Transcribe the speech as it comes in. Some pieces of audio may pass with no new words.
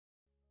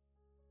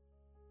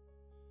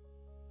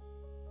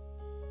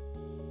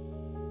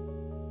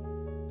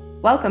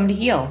Welcome to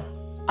Heal.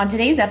 On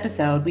today's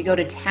episode, we go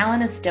to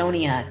Tallinn,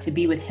 Estonia to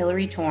be with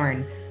Hilary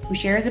Torn, who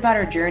shares about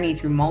her journey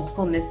through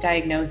multiple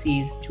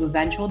misdiagnoses to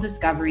eventual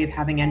discovery of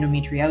having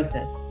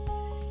endometriosis,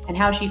 and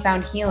how she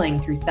found healing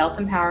through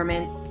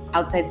self-empowerment,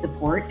 outside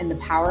support, and the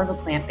power of a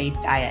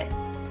plant-based diet.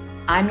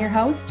 I'm your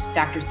host,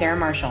 Dr. Sarah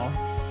Marshall.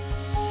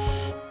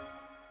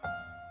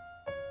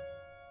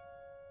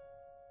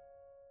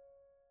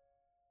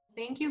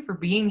 Thank you for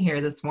being here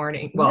this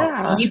morning.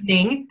 Well,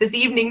 this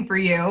evening for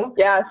you.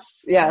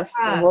 Yes. Yeah.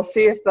 And we'll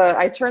see if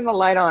I turn the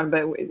light on,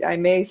 but I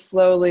may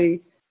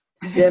slowly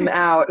dim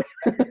out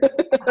as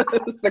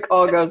the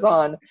call goes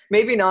on.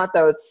 Maybe not,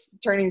 though. It's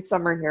turning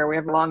summer here. We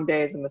have long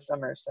days in the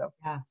summer, so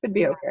could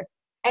be okay.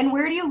 And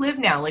where do you live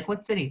now? Like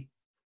what city?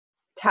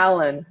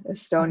 Tallinn,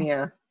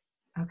 Estonia.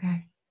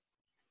 Okay.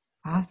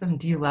 Awesome.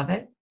 Do you love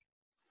it?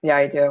 Yeah,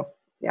 I do.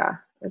 Yeah,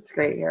 it's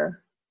great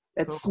here.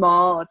 It's Cool.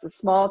 small. It's a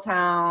small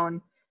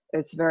town.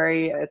 It's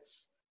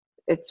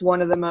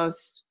one of the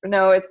most,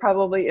 it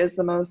probably is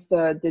the most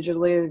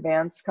digitally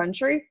advanced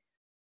country.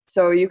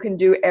 So you can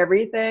do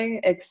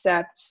everything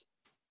except,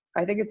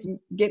 I think it's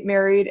get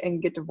married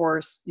and get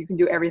divorced. You can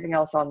do everything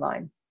else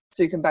online.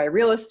 So you can buy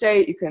real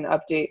estate, you can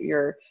update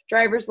your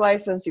driver's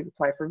license, you can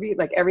apply for visa,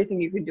 like everything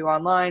you can do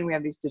online. We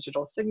have these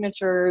digital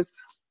signatures.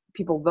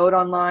 People vote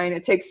online.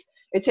 It takes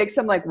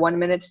them like 1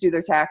 minute to do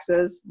their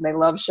taxes. They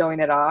love showing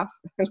it off.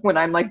 When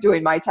I'm like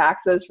doing my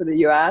taxes for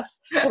the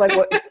US, they're like,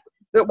 what?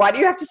 Why do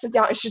you have to sit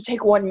down? It should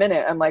take 1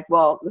 minute. I'm like,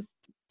 well,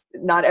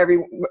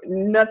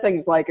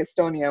 nothing's like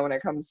Estonia when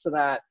it comes to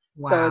that.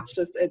 Wow. So it's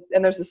just,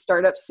 and there's a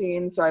startup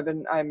scene. So I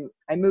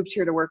moved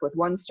here to work with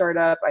one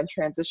startup. I'm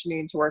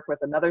transitioning to work with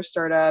another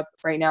startup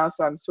right now.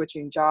 So I'm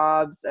switching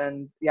jobs,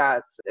 and yeah,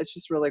 it's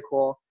just really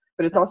cool.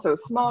 But it's also a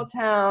small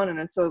town, and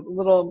it's a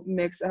little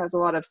mix. It has a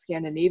lot of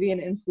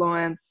Scandinavian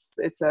influence.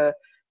 It's a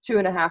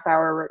 2.5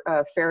 hour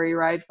ferry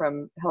ride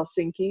from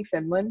Helsinki,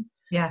 Finland.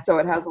 Yeah. So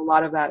it has a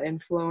lot of that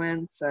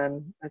influence,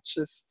 and it's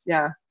just,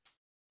 That's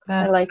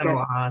I like so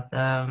it.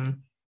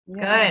 Awesome.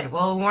 Yeah. Good.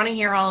 Well, we want to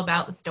hear all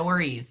about the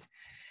stories.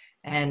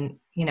 And,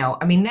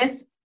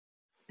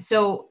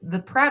 so the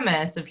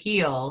premise of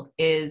Heal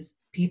is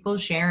people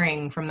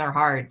sharing from their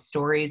hearts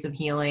stories of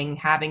healing,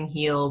 having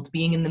healed,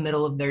 being in the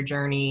middle of their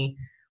journey,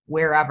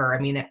 wherever. I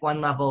mean, at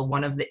one level,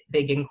 one of the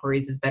big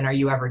inquiries has been, are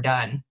you ever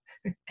done?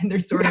 And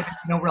there's sort of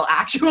no real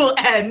actual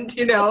end,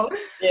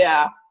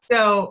 Yeah.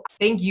 So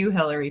thank you,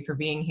 Hilary, for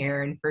being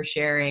here and for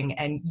sharing.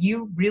 And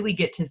you really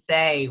get to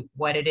say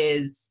what it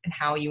is and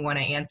how you want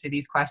to answer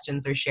these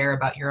questions or share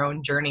about your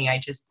own journey. I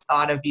just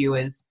thought of you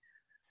as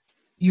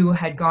you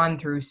had gone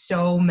through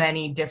so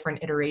many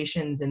different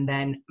iterations. And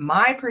then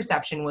my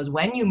perception was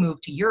when you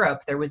moved to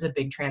Europe, there was a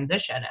big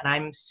transition. And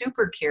I'm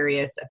super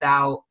curious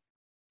about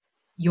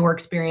your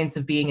experience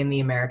of being in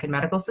the American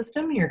medical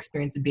system, your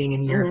experience of being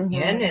in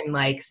European, and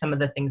like some of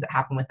the things that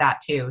happen with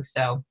that too.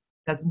 So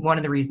that's one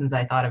of the reasons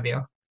I thought of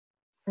you.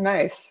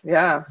 Nice.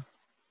 Yeah,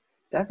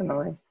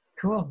 definitely.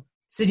 Cool.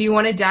 So do you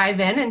want to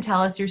dive in and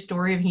tell us your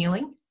story of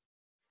healing?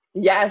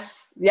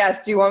 Yes. Do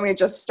you want me to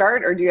just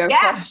start, or do you have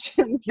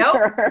questions? Nope.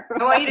 I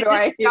want you to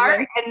just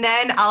start, and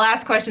then I'll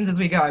ask questions as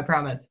we go, I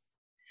promise.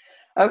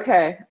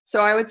 Okay.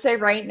 So I would say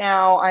right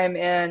now I'm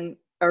in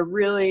a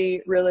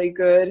really, really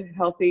good,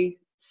 healthy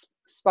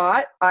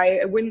spot.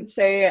 I wouldn't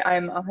say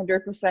I'm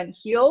 100%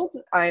 healed.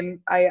 I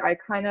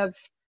kind of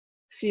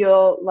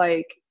feel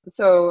like,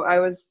 so I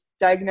was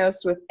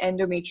diagnosed with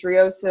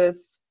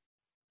endometriosis,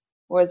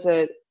 was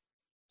it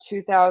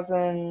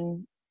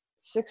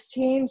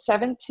 2016,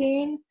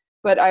 17?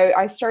 But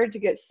I started to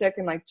get sick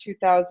in like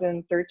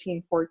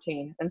 2013,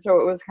 14. And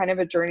so it was kind of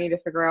a journey to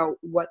figure out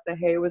what the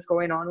hey was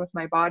going on with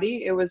my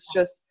body. It was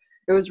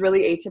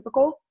really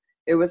atypical.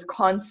 It was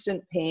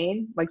constant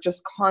pain, like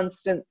just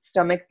constant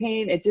stomach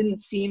pain. It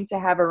didn't seem to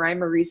have a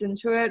rhyme or reason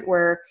to it,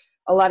 where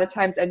a lot of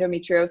times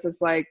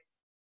endometriosis, like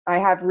I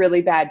have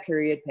really bad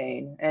period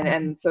pain.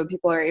 And so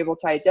people are able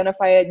to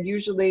identify it.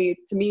 Usually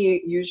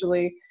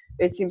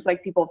it seems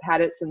like people have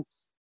had it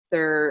since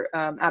their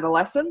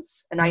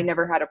adolescence, and I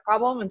never had a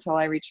problem until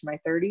I reached my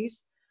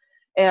 30s.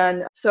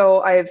 And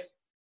so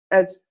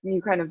as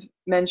you kind of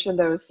mentioned,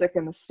 I was sick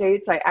in the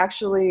States. I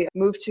actually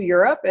moved to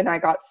Europe, and I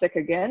got sick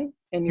again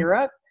in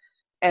Europe.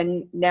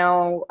 And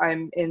now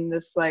I'm in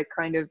this like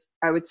kind of,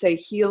 I would say,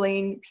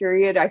 healing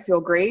period. I feel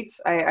great.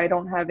 I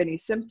don't have any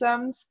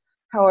symptoms.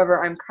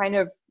 However, I'm kind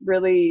of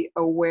really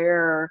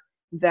aware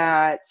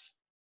that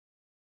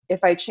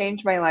if I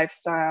change my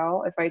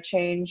lifestyle,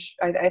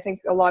 I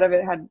think a lot of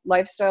it had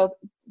lifestyle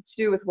to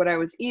do with what I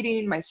was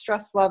eating, my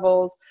stress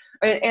levels,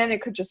 and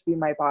it could just be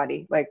my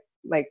body. Like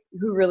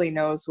who really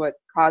knows what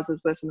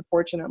causes this?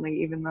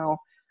 Unfortunately, even though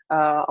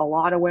a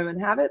lot of women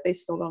have it, they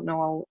still don't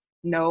know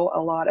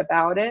a lot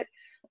about it.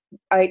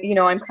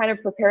 I'm kind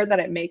of prepared that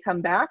it may come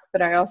back,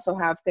 but I also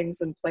have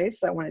things in place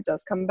that when it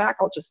does come back,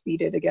 I'll just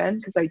beat it again,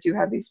 because I do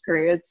have these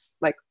periods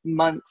like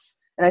months.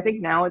 And I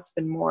think now it's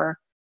been more,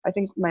 I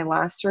think my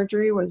last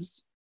surgery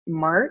was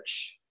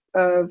March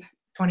of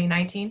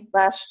 2019.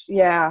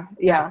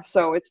 Yeah.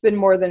 So it's been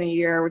more than a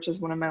year, which is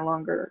one of my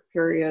longer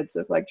periods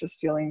of like just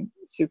feeling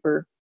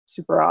super,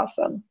 super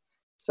awesome.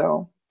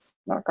 So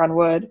knock on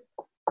wood,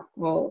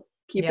 we'll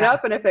keep it Yeah.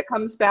 up. And if it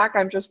comes back,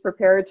 I'm just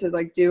prepared to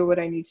like do what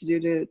I need to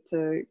do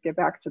to get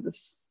back to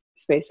this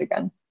space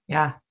again.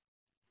 Yeah.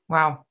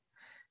 Wow.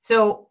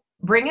 So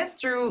bring us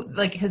through,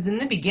 like, because in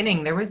the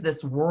beginning there was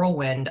this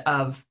whirlwind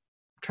of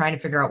trying to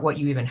figure out what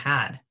you even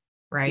had,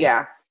 right?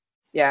 Yeah.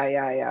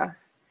 Yeah.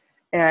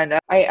 And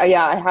I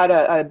had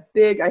a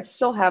big, I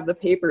still have the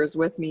papers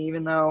with me,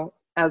 even though,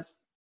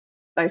 as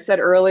I said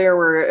earlier,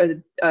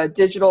 we're a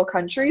digital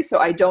country, so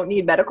I don't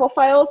need medical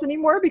files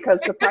anymore,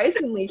 because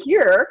surprisingly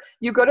here,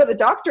 you go to the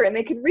doctor and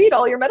they can read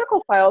all your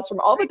medical files from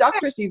all the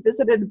doctors you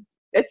visited.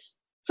 It's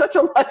such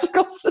a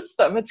logical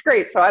system. It's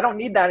great. So I don't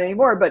need that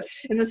anymore. But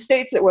in the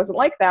States, it wasn't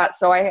like that.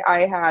 So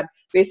I had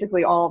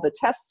basically all the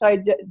tests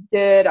I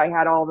did. I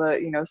had all the,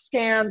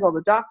 scans, all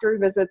the doctor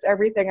visits,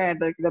 everything. I had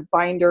the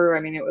binder.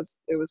 I mean, it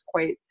was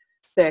quite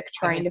thick,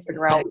 trying to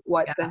figure out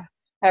what the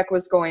heck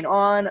was going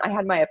on. I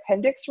had my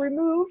appendix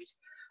removed,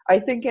 I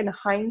think, in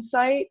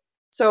hindsight.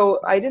 So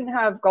I didn't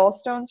have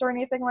gallstones or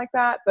anything like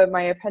that, but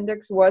my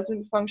appendix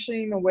wasn't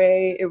functioning the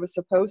way it was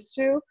supposed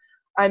to.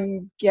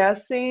 I'm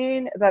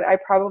guessing that I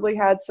probably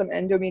had some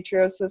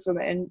endometriosis or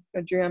the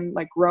endometrium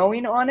like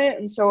growing on it.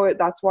 And so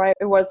that's why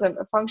it wasn't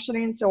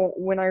functioning. So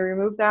when I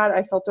removed that,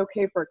 I felt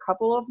okay for a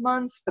couple of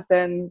months, but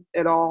then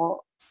it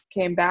all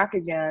came back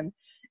again.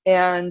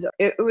 And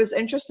it was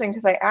interesting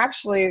because I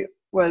actually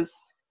was,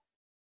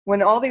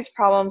 when all these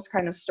problems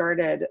kind of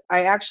started,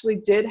 I actually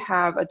did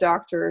have a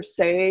doctor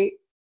say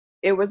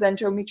it was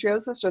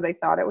endometriosis, or they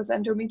thought it was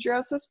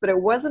endometriosis, but it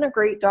wasn't a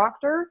great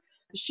doctor.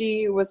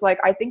 She was like,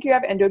 I think you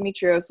have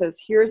endometriosis.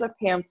 Here's a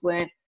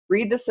pamphlet.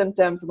 Read the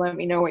symptoms and let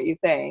me know what you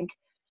think.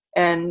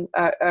 And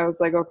I was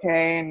like,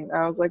 okay. And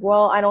I was like,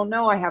 well, I don't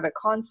know. I have it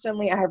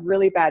constantly. I have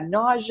really bad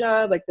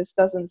nausea. Like, this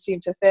doesn't seem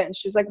to fit. And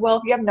she's like, well,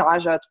 if you have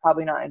nausea, it's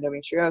probably not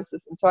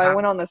endometriosis. And so I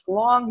went on this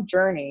long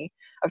journey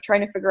of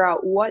trying to figure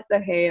out what the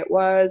hey it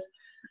was.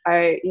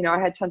 I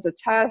had tons of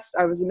tests.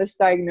 I was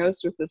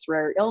misdiagnosed with this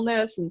rare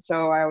illness. And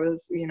so I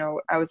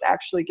was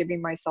actually giving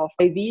myself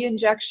IV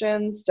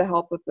injections to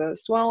help with the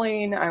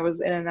swelling. I was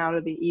in and out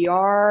of the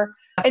ER.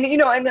 And,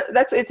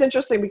 it's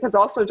interesting because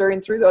also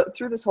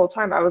through this whole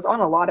time, I was on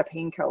a lot of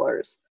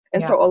painkillers.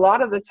 And so a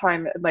lot of the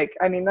time,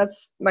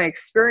 that's my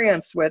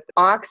experience with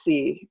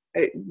Oxy.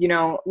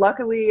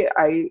 Luckily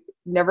I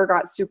never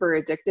got super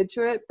addicted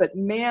to it, but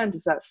man,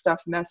 does that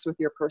stuff mess with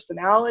your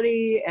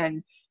personality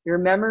and your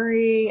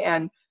memory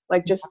and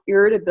like just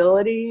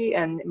irritability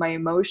and my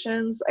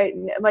emotions.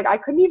 I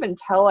couldn't even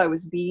tell I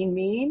was being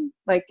mean.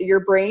 Like, your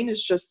brain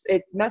is just,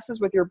 it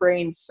messes with your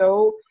brain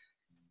so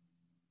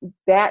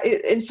bad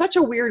in such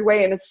a weird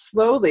way. And it's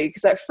slowly,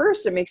 because at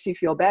first it makes you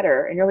feel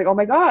better and you're like, oh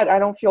my God, I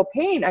don't feel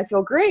pain. I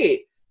feel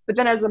great. But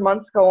then as the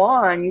months go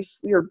on,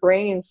 your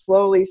brain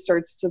slowly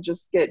starts to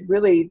just get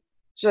really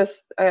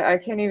I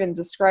can't even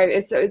describe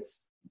it.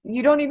 It's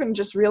you don't even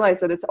just realize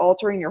that it's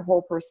altering your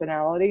whole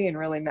personality and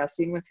really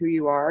messing with who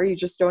you are. You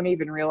just don't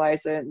even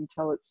realize it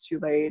until it's too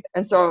late.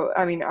 And so,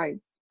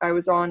 I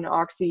was on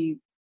Oxy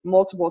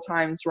multiple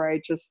times,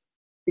 right? Just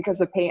because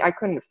of pain, I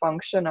couldn't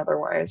function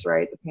otherwise,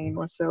 right? The pain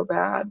was so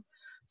bad.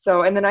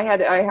 So, and then I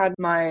had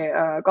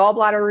my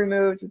gallbladder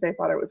removed. They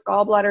thought it was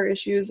gallbladder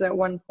issues at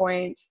one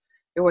point.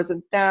 It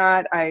wasn't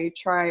that. I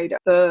tried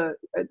the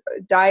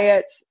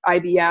diet,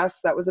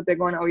 IBS. That was a big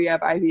one. Oh, you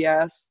have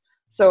IBS.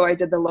 So I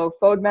did the low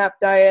FODMAP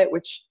diet,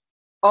 which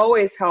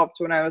always helped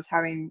when I was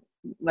having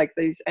like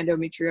these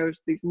endometriosis,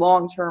 these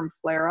long-term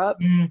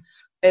flare-ups.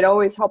 It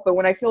always helped. But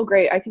when I feel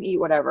great, I can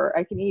eat whatever.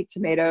 I can eat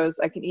tomatoes.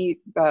 I can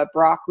eat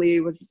broccoli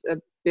was a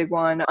big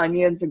one.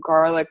 Onions and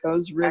garlic.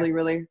 Those really,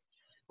 really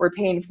were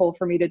painful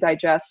for me to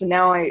digest. And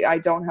now I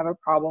don't have a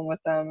problem with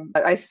them.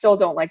 I still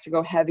don't like to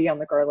go heavy on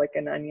the garlic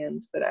and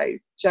onions, but I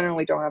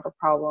generally don't have a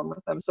problem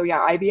with them. So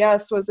yeah,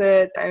 IBS was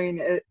it.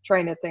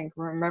 Trying to think,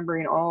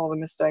 remembering all the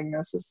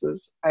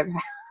misdiagnoses I've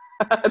had.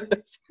 I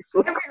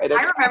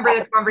remember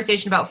the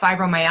conversation about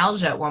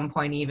fibromyalgia at one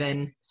point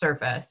even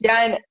surfaced.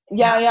 Yeah.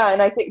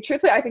 And I think,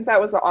 truthfully, I think that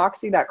was the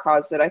Oxy that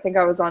caused it. I think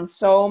I was on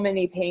so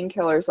many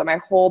painkillers that my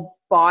whole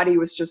body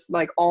was just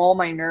like, all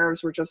my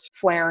nerves were just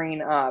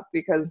flaring up,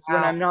 because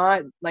when I'm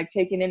not like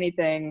taking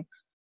anything,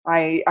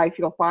 I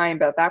feel fine.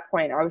 But at that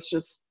point I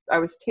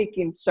was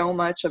taking so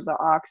much of the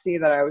Oxy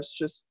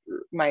that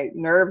my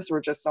nerves were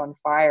just on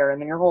fire,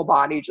 and then your whole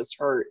body just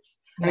hurts.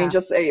 I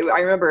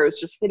remember it was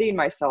just hitting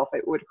myself.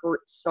 It would hurt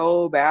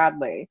so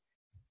badly.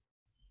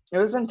 It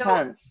was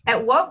intense. So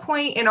at what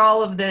point in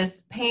all of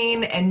this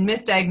pain and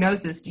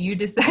misdiagnosis do you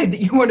decide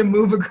that you want to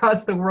move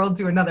across the world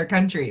to another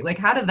country? Like,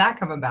 how did that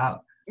come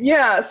about?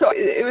 Yeah, so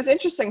it was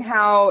interesting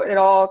how it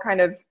all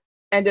kind of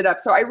ended up.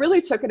 So I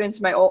really took it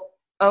into my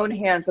own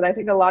hands, and I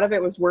think a lot of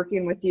it was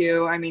working with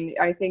you.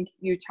 I think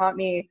you taught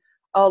me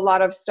a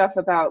lot of stuff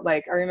about,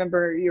 like, I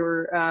remember you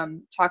were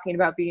talking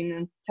about being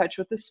in touch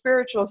with the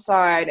spiritual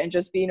side and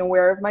just being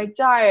aware of my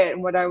diet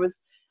and what I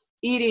was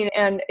eating.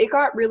 And it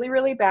got really,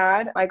 really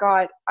bad.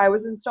 I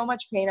was in so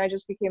much pain, I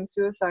just became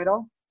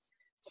suicidal.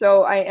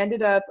 So I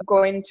ended up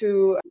going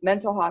to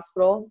mental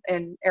hospital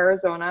in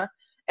Arizona.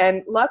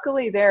 And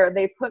luckily there,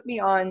 they put me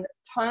on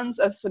tons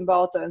of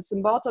Cymbalta. And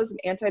Cymbalta is an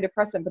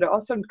antidepressant, but it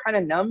also kind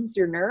of numbs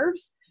your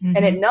nerves.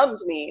 And it numbed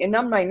me. It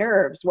numbed my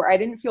nerves where I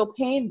didn't feel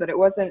pain, but it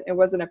wasn't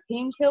a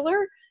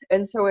painkiller.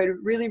 And so it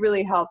really,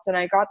 really helped. And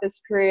I got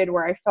this period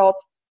where I felt,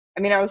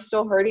 I mean, I was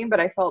still hurting, but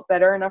I felt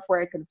better enough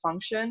where I could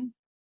function.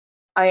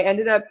 I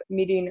ended up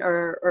meeting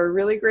a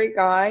really great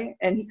guy,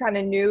 and he kind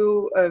of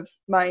knew of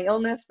my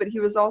illness, but he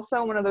was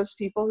also one of those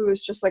people who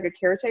was just like a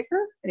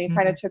caretaker, and he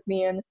kind of took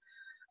me in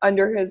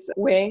under his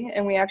wing,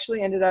 and we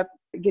actually ended up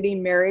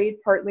getting married.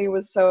 Partly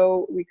was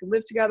so we could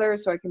live together,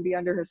 so I can be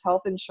under his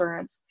health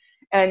insurance.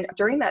 And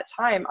during that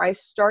time, I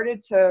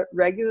started to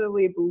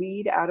regularly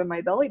bleed out of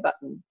my belly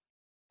button.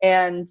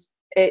 And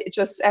it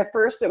just, at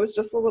first it was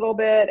just a little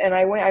bit. And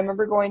I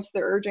remember going to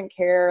the urgent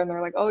care, and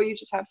they're like, oh, you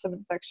just have some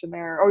infection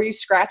there. Or you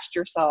scratched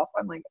yourself.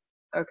 I'm like,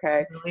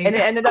 okay. Really? And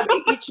it ended up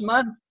each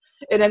month,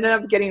 it ended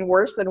up getting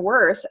worse and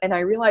worse. And I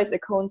realized it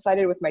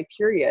coincided with my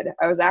period.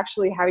 I was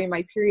actually having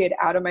my period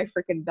out of my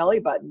freaking belly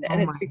button. And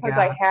it's because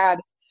I had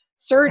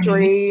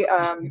surgery.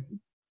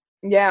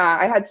 Yeah,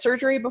 I had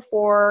surgery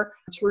before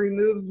to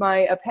remove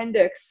my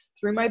appendix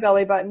through my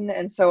belly button.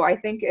 And so I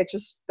think it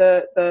just,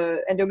 the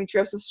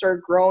endometriosis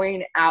started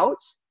growing out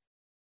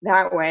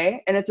that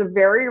way. And it's a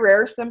very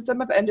rare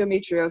symptom of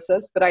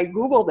endometriosis, but I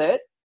Googled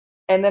it.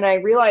 And then I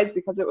realized,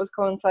 because it was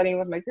coinciding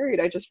with my period,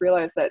 I just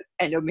realized that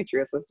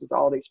endometriosis was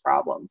all these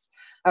problems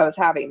I was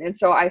having. And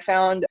so I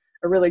found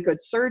a really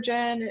good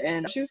surgeon,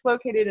 and she was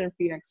located in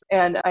Phoenix.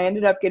 And I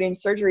ended up getting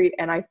surgery,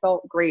 and I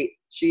felt great.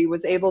 She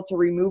was able to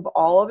remove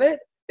all of it.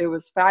 It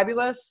was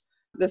fabulous.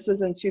 This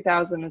was in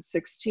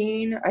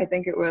 2016. I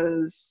think it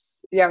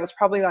was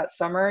probably that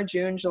summer,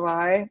 June,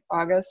 July,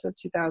 August of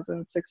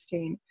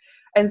 2016.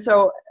 And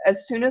so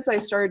as soon as I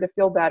started to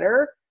feel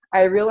better,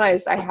 I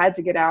realized I had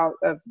to get out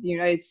of the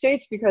United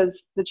States,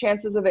 because the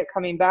chances of it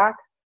coming back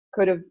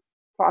could have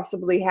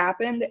possibly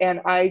happened.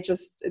 And I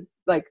just,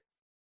 like,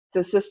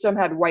 the system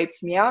had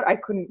wiped me out. I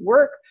couldn't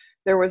work.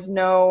 There was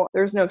no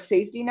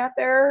safety net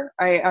there.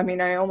 I mean,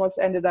 I almost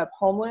ended up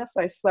homeless.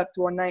 I slept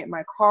one night in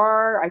my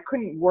car. I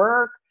couldn't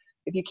work.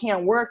 If you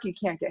can't work, you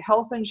can't get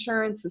health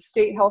insurance. The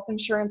state health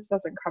insurance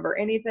doesn't cover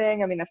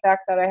anything. I mean, the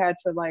fact that I had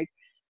to, like,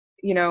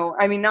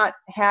 not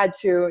had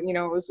to,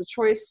 it was a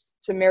choice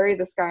to marry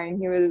this guy,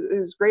 and it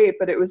was great,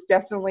 but it was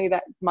definitely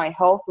that my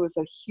health was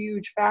a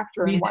huge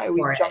factor in why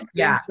we jumped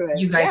into it.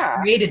 You guys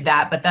created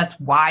that, but that's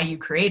why you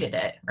created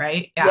it,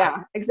 right?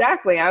 Yeah,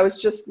 exactly. I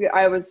was,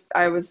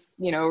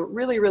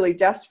 really, really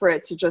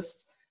desperate to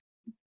just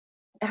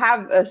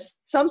have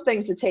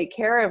something to take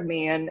care of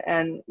me. And,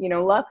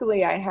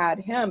 luckily I had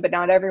him, but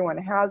not everyone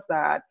has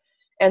that.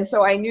 And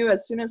so I knew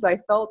as soon as I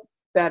felt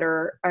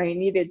better, I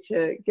needed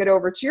to get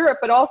over to Europe.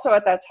 But also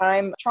at that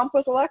time, Trump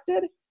was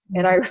elected,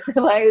 and I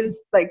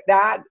realized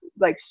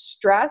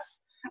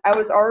stress. I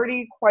was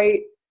already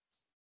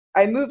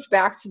I moved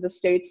back to the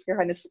States to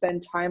kind of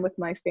spend time with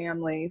my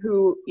family,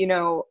 who,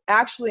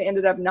 actually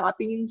ended up not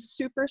being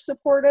super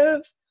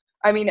supportive.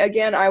 I mean,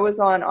 again, I was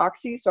on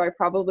Oxy, so I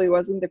probably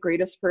wasn't the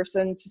greatest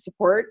person to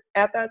support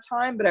at that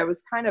time, but I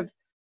was kind of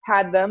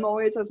had them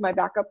always as my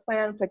backup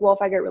plan. It's like, well,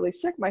 if I get really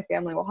sick, my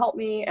family will help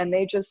me. And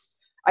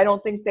I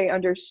don't think they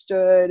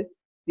understood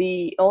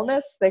the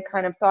illness. They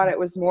kind of thought it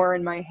was more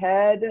in my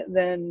head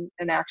than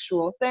an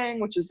actual thing,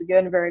 which is,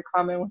 again, very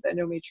common with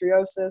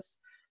endometriosis.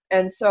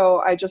 And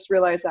so I just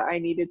realized that I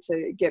needed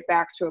to get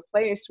back to a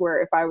place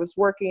where if I was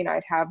working,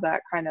 I'd have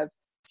that kind of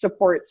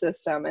support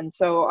system. And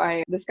so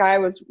this guy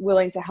was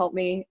willing to help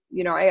me.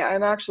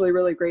 I'm actually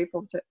really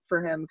grateful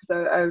for him,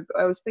 because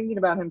I was thinking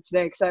about him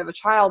today, because I have a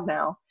child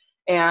now,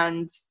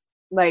 and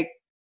like,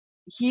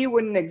 he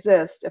wouldn't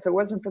exist if it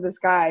wasn't for this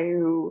guy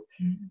who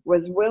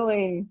was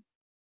willing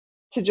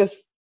to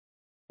just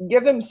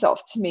give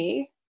himself to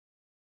me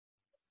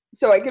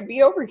so I could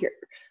be over here.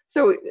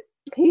 So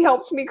he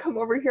helped me come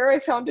over here. I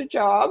found a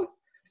job,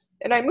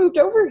 and I moved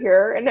over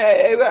here, and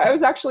I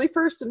was actually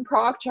first in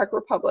Prague, Czech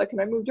Republic,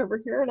 and I moved over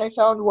here and I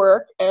found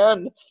work,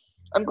 and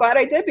I'm glad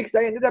I did, because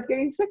I ended up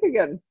getting sick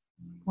again.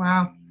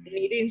 Wow.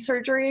 Needing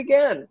surgery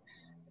again.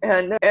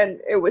 And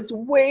it was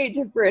way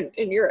different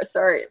in Europe.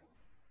 Sorry.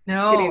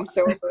 No. Getting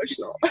so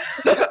emotional.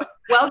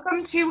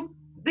 Welcome to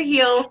the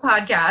Heal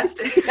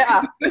podcast.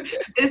 Yeah.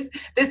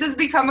 This has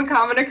become a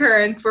common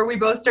occurrence where we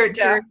both start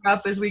tearing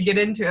up as we get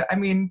into it. I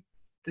mean,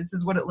 this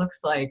is what it looks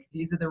like.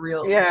 These are the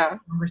real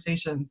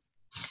conversations.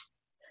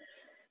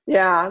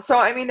 Yeah. So,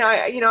 I mean,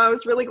 I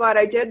was really glad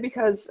I did,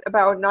 because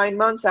about 9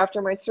 months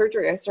after my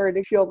surgery, I started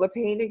to feel the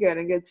pain again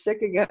and get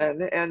sick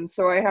again. And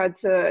so I had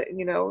to,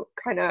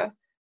 kind of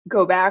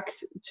go back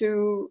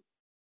to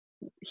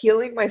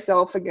healing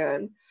myself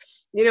again.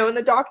 And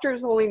the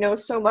doctors only know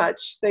so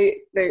much.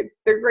 They're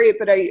great,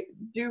 but I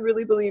do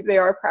really believe they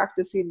are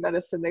practicing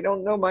medicine. They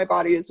don't know my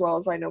body as well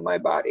as I know my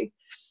body.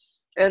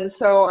 And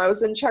so I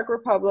was in Czech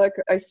Republic.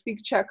 I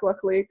speak Czech,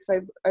 luckily,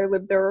 because I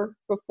lived there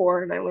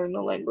before and I learned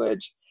the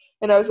language.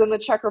 And I was in the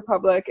Czech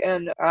Republic,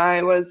 and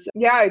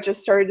I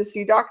just started to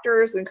see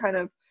doctors and kind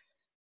of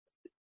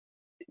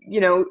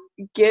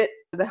get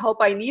the help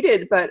I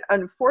needed. But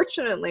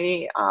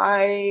unfortunately,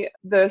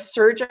 the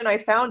surgeon I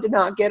found did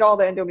not get all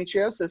the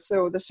endometriosis.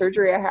 So the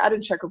surgery I had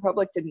in Czech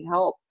Republic didn't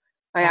help.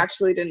 I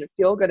actually didn't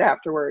feel good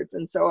afterwards.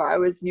 And so I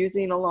was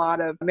using a lot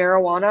of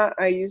marijuana.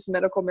 I used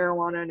medical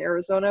marijuana in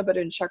Arizona, but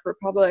in Czech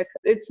Republic,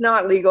 it's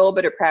not legal,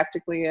 but it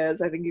practically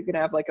is. I think you can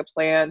have like a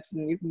plant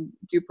and you can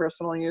do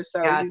personal use.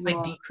 So yeah, it's like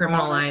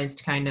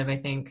decriminalized kind of, I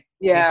think.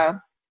 Yeah.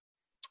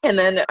 And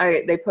then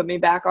they put me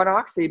back on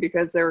Oxy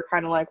because they were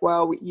kind of like,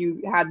 well,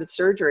 you had the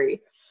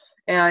surgery.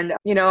 And,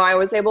 I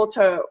was able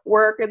to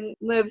work and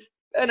live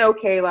an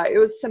okay life. It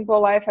was a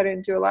simple life. I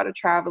didn't do a lot of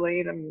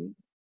traveling, and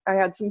I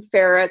had some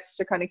ferrets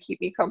to kind of keep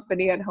me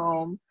company at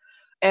home.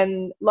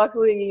 And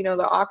luckily,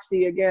 the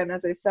Oxy, again,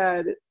 as I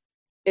said,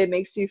 it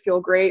makes you feel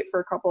great for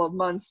a couple of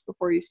months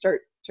before you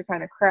start to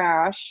kind of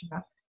crash.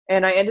 Yeah.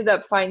 And I ended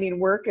up finding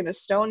work in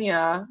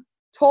Estonia,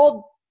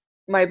 told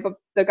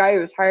the guy who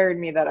was hiring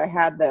me that I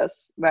had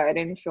this, that I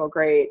didn't feel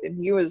great. And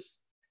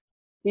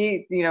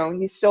he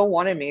still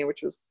wanted me,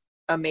 which was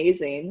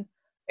amazing.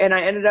 And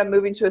I ended up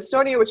moving to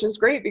Estonia, which is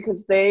great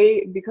because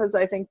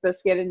I think the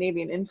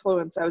Scandinavian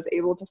influence, I was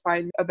able to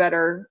find a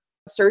better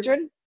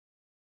surgeon.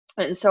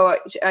 And so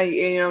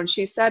and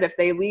she said, if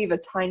they leave a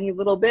tiny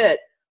little bit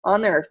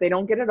on there, if they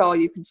don't get it all,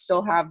 you can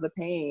still have the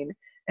pain.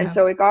 And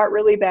so it got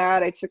really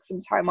bad. I took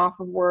some time off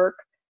of work,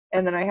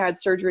 and then I had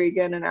surgery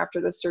again. And after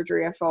the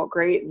surgery, I felt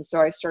great. And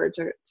so I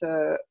started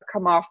to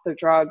come off the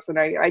drugs, and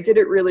I did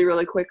it really,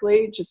 really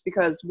quickly, just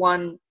because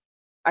one,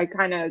 I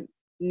kind of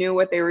knew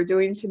what they were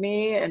doing to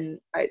me, and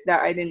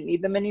that I didn't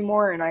need them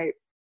anymore. And I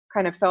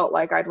kind of felt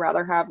like I'd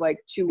rather have like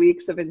 2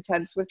 weeks of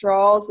intense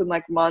withdrawals than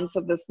like months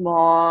of this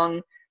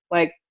long,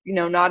 like,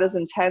 not as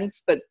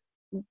intense, but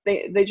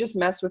they just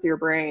mess with your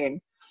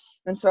brain.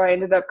 And so I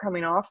ended up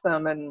coming off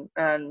them,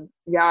 and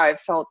yeah,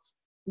 I've felt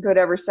good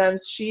ever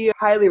since. She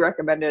highly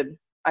recommended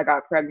I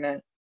got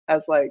pregnant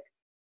as like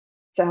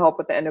to help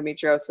with the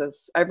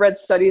endometriosis. I've read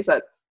studies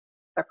that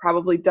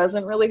probably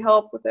doesn't really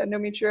help with the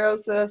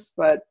endometriosis,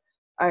 but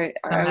I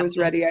was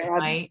ready.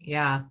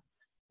 Yeah,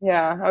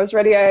 I was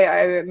ready.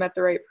 I met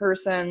the right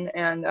person,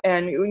 and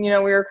we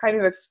were kind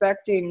of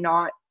expecting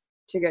not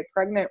to get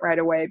pregnant right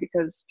away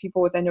because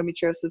people with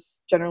endometriosis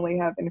generally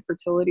have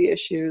infertility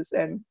issues,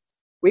 and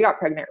we got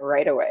pregnant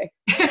right away.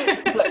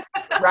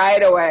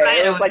 Right away.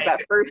 It was like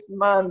that first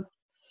month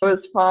it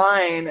was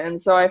fine. And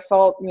so I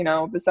felt,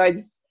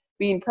 besides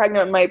being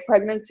pregnant, my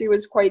pregnancy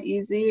was quite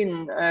easy,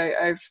 and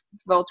I've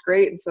felt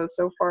great. And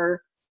so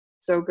far,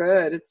 so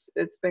good.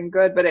 It's been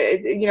good. But I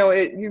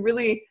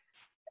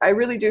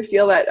really do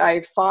feel that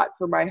I fought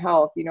for my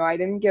health. I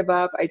didn't give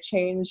up. I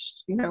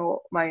changed,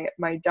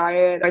 my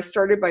diet. I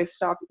started by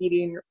stop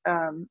eating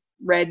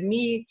red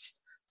meat.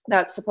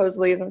 That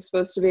supposedly isn't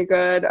supposed to be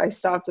good. I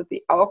stopped at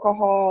the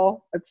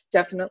alcohol. It's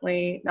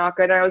definitely not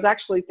good. I was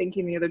actually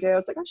thinking the other day, I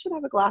was like, I should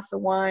have a glass of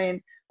wine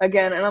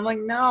again. And I'm like,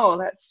 no,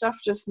 that stuff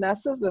just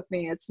messes with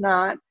me. It's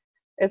not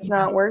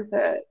worth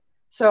it.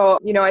 So,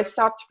 I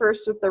stopped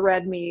first with the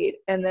red meat.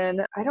 And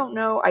then, I don't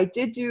know, I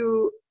did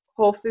do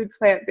whole food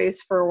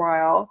plant-based for a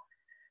while.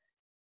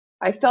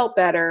 I felt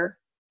better.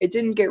 It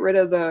didn't get rid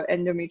of the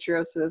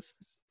endometriosis.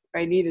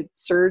 I needed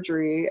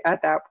surgery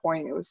at that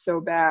point. It was so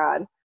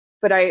bad.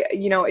 But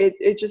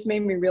it just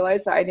made me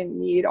realize that I didn't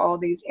need all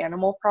these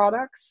animal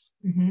products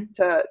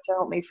to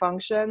help me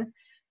function,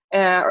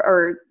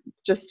 or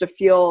just to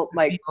feel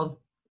like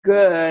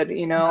good,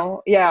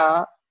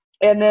 Yeah.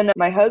 And then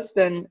my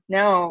husband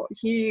now,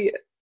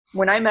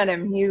 when I met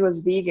him, he was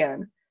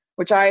vegan,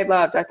 which I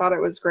loved. I thought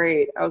it was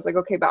great. I was like,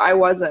 okay, but I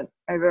wasn't.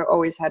 I've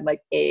always had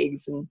like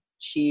eggs and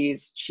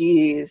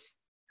cheese.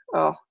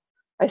 Oh,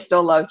 I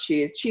still love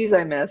cheese. Cheese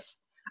I miss.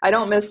 I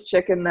don't miss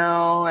chicken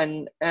though,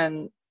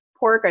 and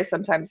pork I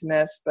sometimes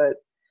miss, but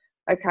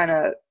I kind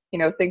of,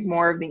 think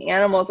more of the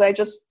animals. I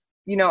just,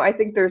 I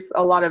think there's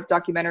a lot of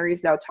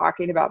documentaries now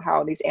talking about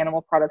how these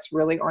animal products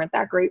really aren't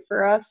that great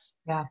for us.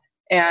 Yeah.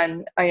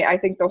 And I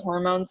think the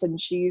hormones in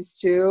cheese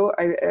too,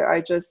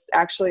 I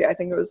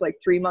think it was like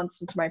 3 months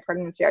into my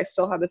pregnancy, I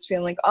still had this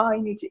feeling like, oh, I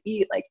need to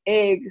eat like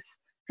eggs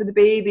for the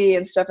baby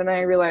and stuff. And then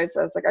I realized,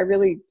 I was like, I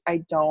really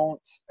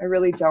don't.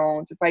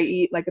 If I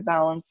eat like a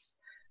balanced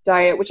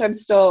diet, which I'm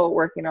still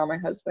working on, my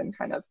husband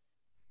kind of,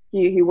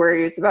 he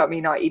worries about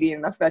me not eating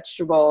enough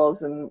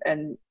vegetables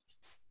and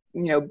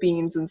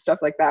beans and stuff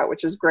like that,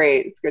 which is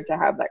great. It's good to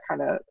have that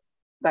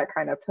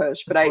kind of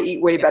push, but I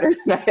eat way better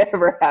than I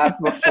ever have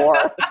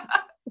before.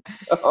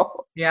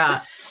 So.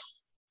 Yeah,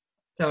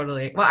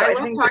 totally. Well, I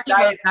love talking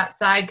about that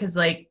side because,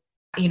 like,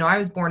 I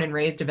was born and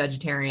raised a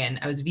vegetarian.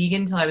 I was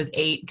vegan till I was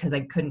 8 because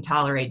I couldn't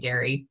tolerate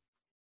dairy.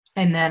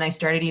 And then I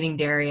started eating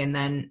dairy and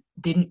then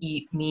didn't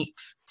eat meat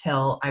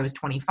till I was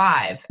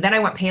 25. Then I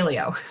went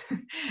paleo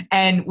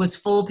and was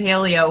full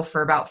paleo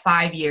for about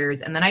 5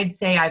 years. And then I'd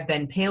say I've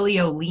been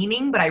paleo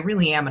leaning, but I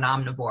really am an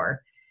omnivore.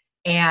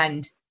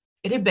 And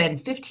it had been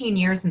 15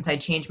 years since I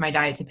changed my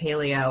diet to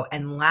paleo.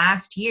 And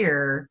last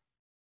year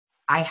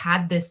I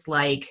had this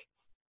like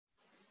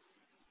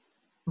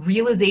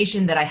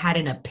realization that I had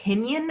an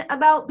opinion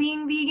about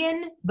being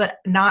vegan, but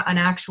not an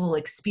actual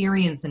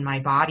experience in my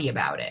body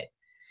about it.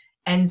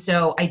 And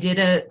so I did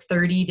a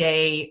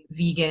 30-day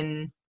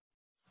vegan,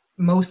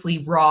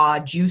 mostly raw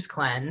juice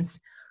cleanse.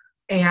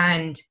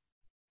 And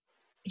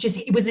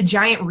it was a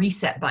giant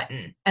reset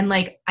button. And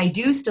like, I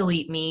do still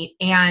eat meat,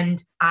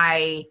 and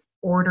I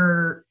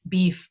order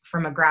beef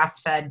from a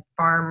grass-fed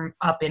farm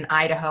up in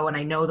Idaho, and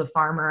I know the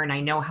farmer and I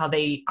know how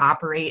they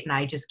operate, and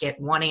I just get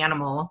one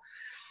animal.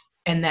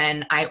 And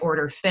then I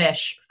order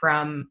fish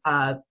from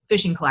a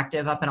fishing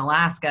collective up in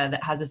Alaska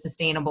that has a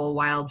sustainable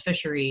wild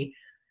fishery.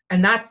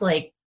 And that's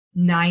like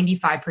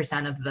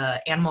 95% of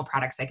the animal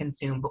products I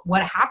consume. But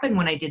what happened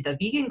when I did the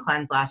vegan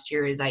cleanse last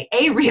year is I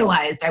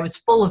realized I was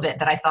full of it,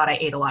 that I thought I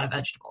ate a lot of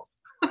vegetables.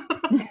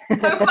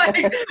 I'm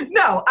like,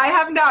 no, I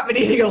have not been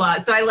eating a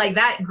lot. So I like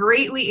that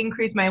greatly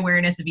increased my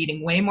awareness of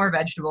eating way more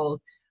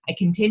vegetables. I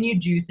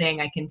continued juicing.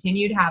 I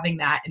continued having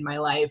that in my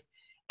life.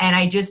 And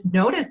I just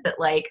noticed that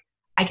like,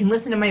 I can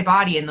listen to my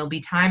body, and there'll be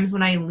times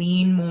when I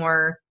lean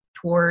more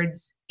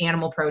towards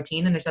animal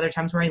protein, and there's other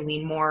times where I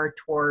lean more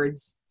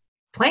towards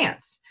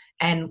plants.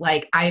 And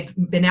like, I've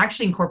been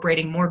actually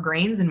incorporating more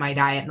grains in my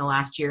diet in the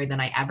last year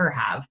than I ever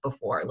have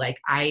before. Like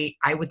I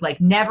would like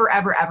never,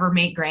 ever, ever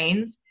make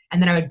grains,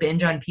 and then I would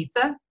binge on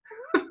pizza.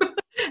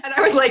 And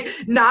I would like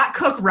not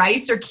cook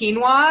rice or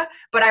quinoa,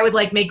 but I would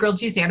like make grilled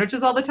cheese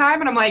sandwiches all the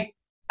time. And I'm like,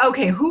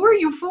 okay, who are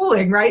you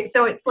fooling? Right.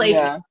 So it's like,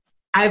 yeah.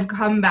 I've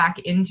come back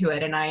into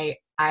it, and I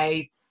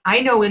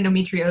know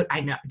endometriosis.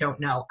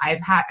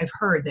 I've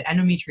heard that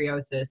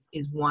endometriosis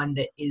is one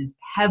that is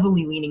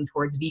heavily leaning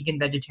towards vegan,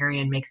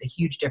 vegetarian, makes a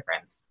huge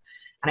difference.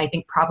 And I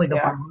think probably the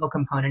hormonal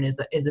component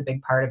is a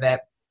big part of it.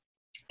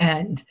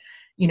 And,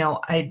 you know,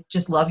 I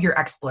just love your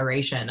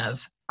exploration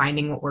of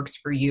finding what works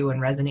for you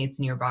and resonates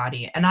in your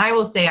body. And I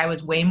will say I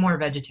was way more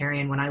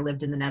vegetarian when I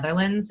lived in the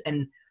Netherlands,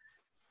 and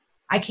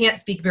I can't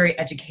speak very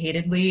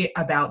educatedly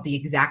about the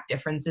exact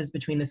differences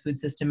between the food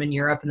system in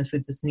Europe and the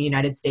food system in the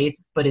United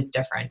States, but it's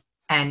different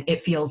and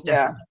it feels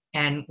different.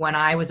 Yeah. And when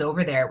I was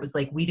over there, it was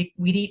like we'd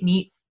eat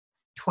meat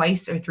 2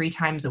 or 3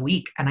 times a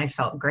week, and I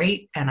felt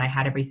great, and I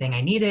had everything I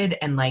needed,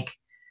 and like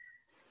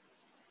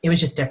it was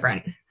just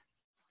different.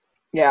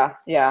 Yeah,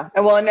 yeah.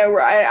 And well, no,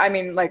 I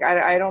mean, like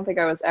I don't think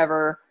I was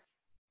ever.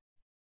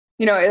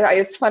 You know,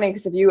 it's funny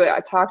because if you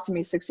talked to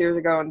me 6 years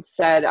ago and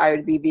said I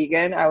would be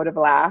vegan, I would have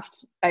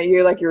laughed at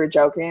you like you were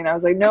joking. I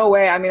was like, no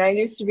way. I mean, I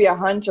used to be a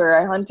hunter.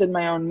 I hunted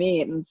my own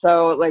meat. And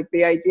so like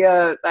the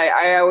idea,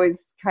 I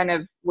always kind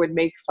of would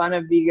make fun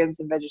of vegans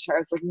and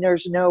vegetarians. Like,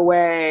 there's no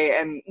way.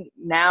 And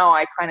now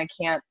I kind of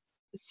can't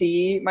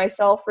see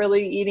myself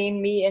really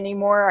eating meat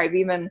anymore.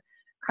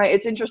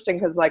 It's interesting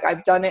because like I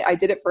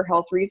did it for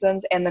health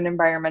reasons and then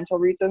environmental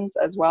reasons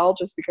as well,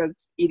 just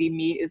because eating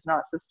meat is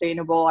not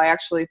sustainable. I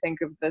actually think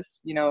of this,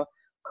 you know,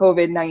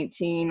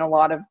 COVID-19, a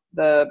lot of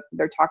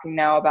they're talking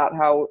now about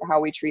how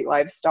we treat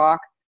livestock,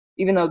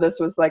 even though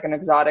this was like an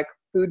exotic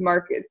food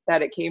market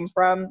that it came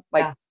from,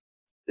 like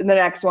the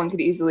next one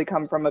could easily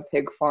come from a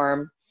pig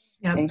farm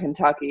in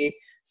Kentucky.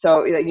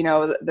 So, you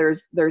know,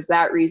 there's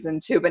that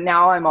reason too. But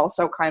now I'm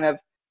also kind of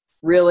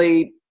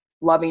really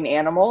loving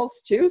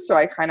animals too. So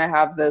I kind of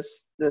have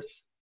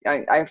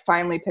I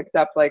finally picked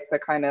up like the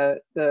kind of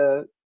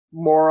the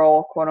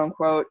moral, quote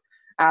unquote,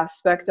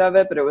 aspect of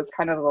it, but it was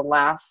kind of the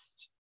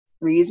last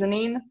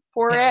reasoning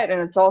for it. And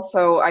it's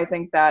also, I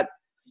think that,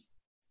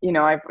 you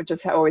know, I've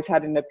just always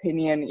had an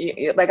opinion.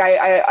 Like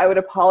I would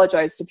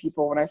apologize to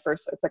people when it's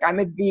like, I'm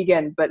a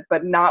vegan,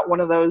 but not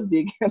one of those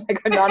vegan, like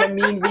I'm not a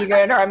mean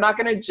vegan, or I'm not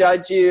going to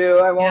judge you.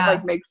 I won't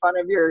like make fun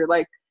of your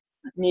like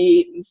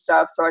meat and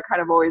stuff. So I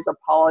kind of always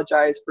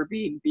apologize for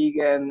being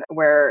vegan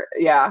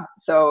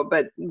so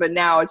but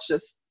now it's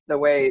just the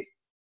way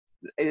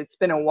it's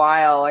been a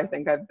while. I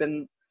think I've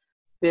been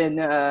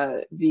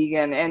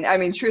vegan, and I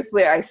mean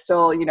truthfully I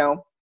still, you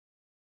know,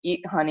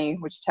 eat honey,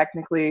 which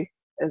technically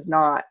is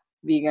not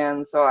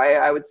vegan, so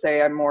I would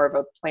say I'm more of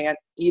a plant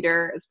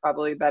eater is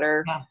probably a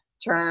better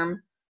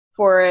term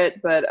for it.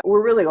 But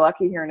we're really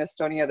lucky here in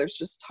Estonia. There's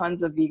just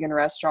tons of vegan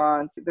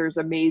restaurants. There's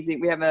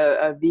we have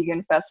a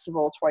vegan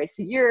festival twice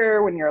a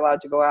year when you're allowed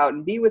to go out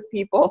and be with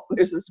people.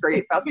 There's this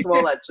great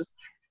festival that just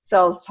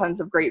sells tons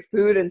of great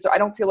food. And so I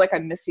don't feel like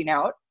I'm missing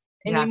out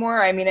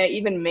anymore. I mean, I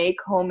even make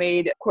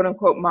homemade quote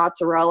unquote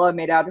mozzarella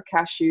made out of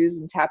cashews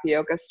and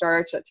tapioca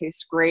starch that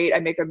tastes great.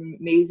 I make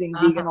amazing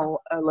vegan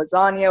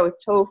lasagna with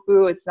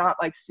tofu. It's not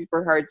like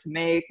super hard to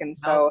make. And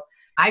so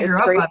I grew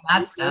up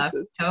on that stuff.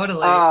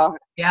 Totally. I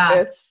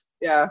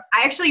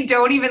actually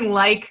don't even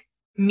like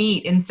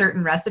meat in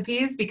certain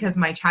recipes because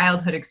my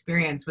childhood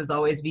experience was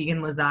always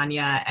vegan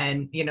lasagna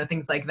and, you know,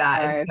 things like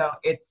that. Nice.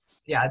 And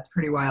so it's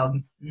pretty wild.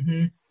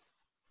 Mm-hmm.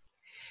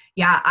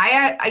 Yeah.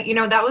 I, you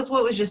know, that was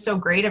what was just so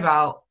great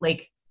about,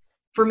 like,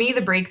 for me,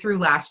 the breakthrough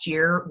last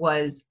year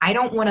was I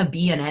don't want to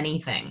be in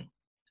anything.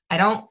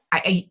 I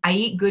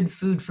eat good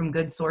food from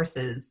good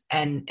sources,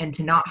 and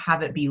to not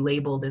have it be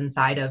labeled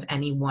inside of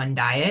any one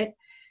diet.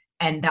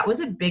 And that was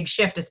a big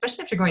shift,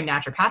 especially after going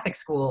naturopathic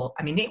school.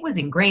 I mean, it was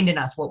ingrained in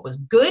us what was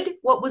good,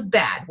 what was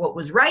bad, what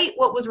was right,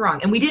 what was wrong.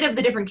 And we did have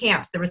the different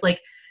camps. There was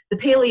like the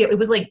paleo, it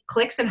was like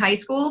cliques in high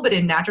school, but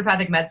in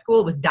naturopathic med school,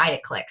 it was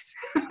diet cliques.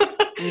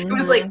 It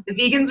was like the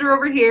vegans were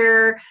over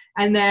here.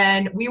 And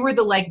then we were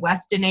the like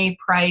Weston A.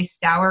 Price,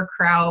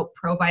 sauerkraut,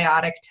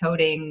 probiotic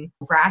toting,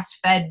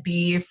 grass-fed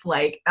beef.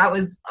 Like that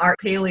was our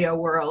paleo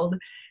world.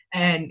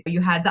 And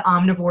you had the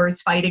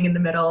omnivores fighting in the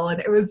middle. And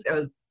it was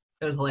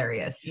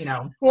hilarious, you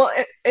know? Well,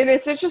 and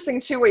it's interesting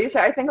too, what you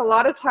said. I think a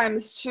lot of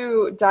times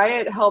too,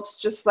 diet helps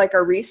just like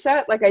a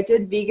reset. Like I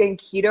did vegan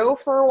keto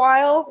for a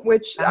while,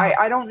 which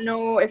I don't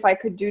know if I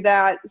could do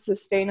that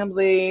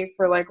sustainably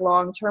for like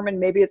long term. And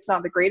maybe it's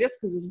not the greatest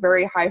because it's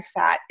very high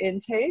fat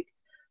intake,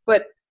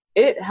 but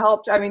it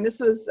helped. I mean, this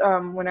was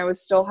when I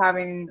was still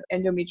having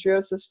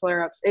endometriosis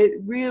flare-ups.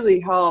 It really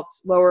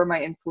helped lower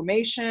my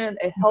inflammation.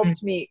 It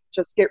helped me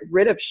just get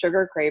rid of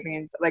sugar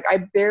cravings. Like I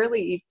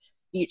barely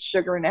eat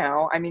sugar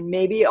now. I mean,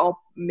 maybe I'll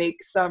make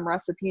some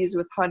recipes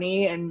with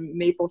honey and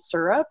maple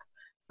syrup,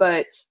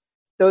 but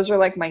those are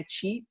like my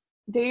cheat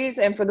days.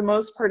 And for the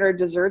most part, our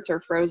desserts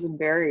are frozen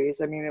berries.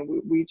 I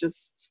mean, we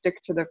just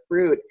stick to the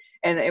fruit.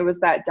 And it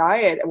was that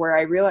diet where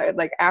I realized,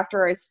 like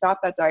after I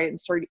stopped that diet and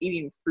started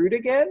eating fruit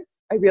again,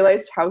 I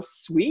realized how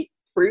sweet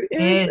fruit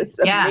is. It's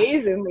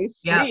amazingly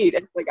sweet.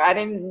 It's like I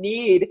didn't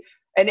need,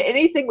 and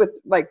anything with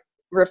like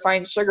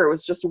refined sugar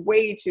was just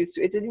way too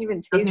sweet. It didn't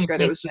even taste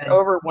good. It was just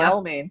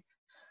overwhelming.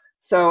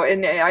 So,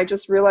 and I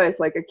just realized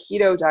like a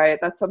keto diet,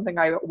 that's something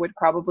I would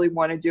probably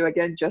want to do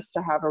again, just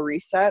to have a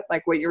reset.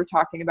 Like what you were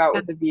talking about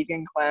with the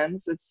vegan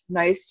cleanse. It's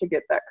nice to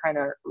get that kind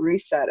of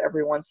reset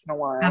every once in a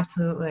while.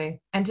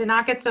 Absolutely. And to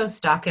not get so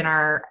stuck in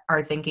our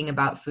thinking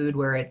about food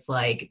where it's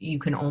like, you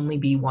can only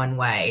be one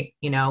way,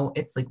 you know,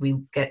 it's like we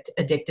get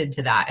addicted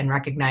to that, and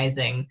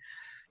recognizing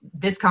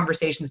this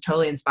conversation is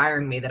totally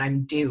inspiring me that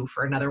I'm due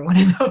for another one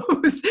of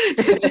those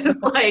to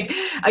just like,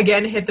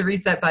 again, hit the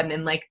reset button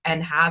and like,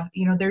 and have,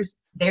 you know,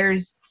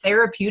 there's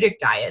therapeutic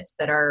diets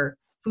that are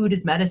food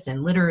is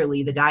medicine.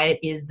 Literally the diet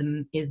is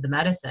the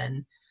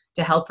medicine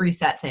to help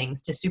reset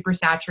things, to super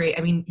saturate.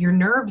 I mean, your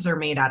nerves are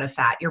made out of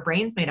fat, your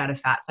brain's made out of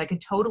fat. So I could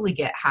totally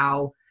get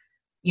how,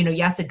 you know,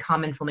 yes, it'd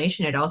calm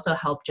inflammation. It also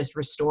helped just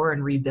restore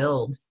and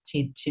rebuild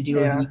to do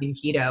a vegan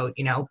keto,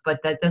 you know, but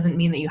that doesn't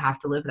mean that you have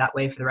to live that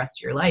way for the rest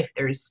of your life.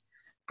 There's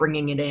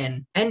bringing it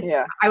in. And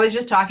I was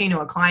just talking to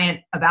a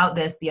client about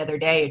this the other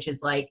day, which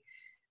is like,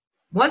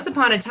 once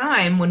upon a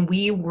time when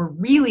we were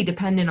really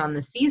dependent on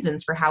the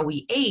seasons for how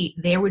we ate,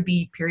 there would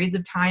be periods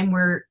of time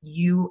where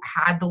you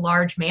had the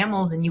large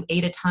mammals and you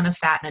ate a ton of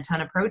fat and a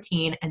ton of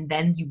protein, and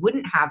then you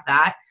wouldn't have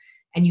that.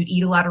 And you'd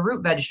eat a lot of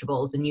root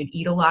vegetables and you'd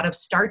eat a lot of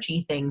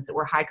starchy things that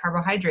were high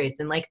carbohydrates.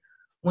 And like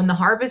when the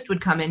harvest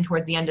would come in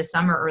towards the end of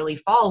summer, early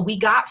fall, we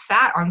got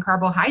fat on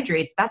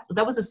carbohydrates.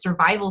 That was a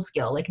survival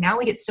skill. Like now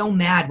we get so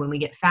mad when we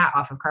get fat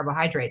off of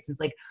carbohydrates.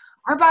 It's like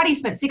our body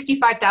spent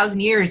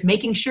 65,000 years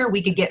making sure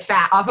we could get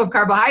fat off of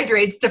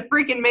carbohydrates to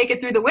freaking make it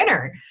through the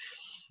winter.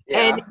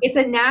 And it's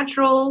a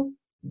natural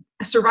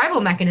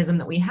survival mechanism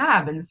that we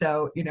have. And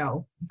so, you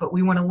know, but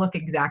we want to look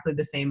exactly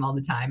the same all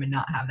the time and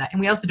not have that. And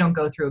we also don't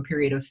go through a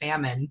period of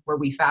famine where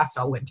we fast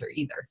all winter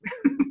either.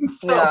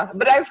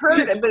 But I've heard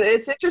it, but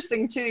it's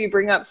interesting too, you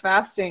bring up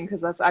fasting,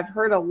 because I've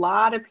heard a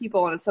lot of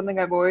people, and it's something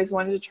I've always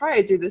wanted to try.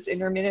 I do this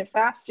intermittent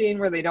fasting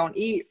where they don't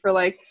eat for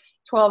like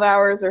 12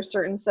 hours or a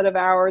certain set of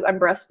hours. I'm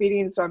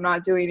breastfeeding, so I'm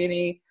not doing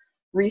any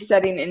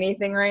resetting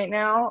anything right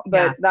now,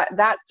 but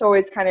that's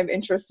always kind of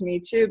interests me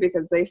too,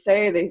 because they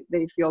say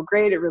they feel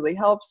great. It really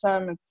helps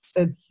them.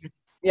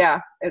 It's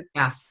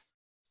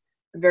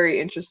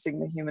very interesting,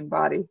 the human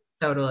body.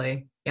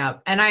 Totally. Yeah.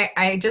 And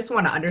I just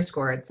want to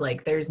underscore, it's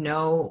like, there's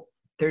no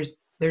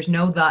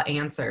the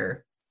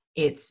answer.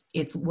 It's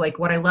like,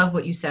 what I love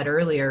what you said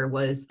earlier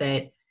was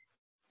that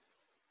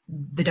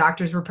the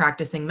doctors were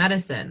practicing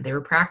medicine. They were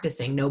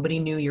practicing. Nobody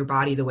knew your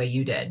body the way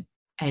you did.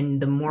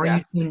 And the more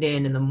you tuned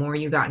in and the more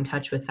you got in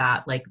touch with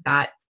that, like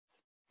that,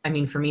 I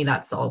mean, for me,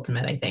 that's the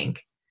ultimate, I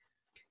think.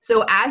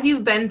 So as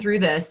you've been through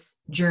this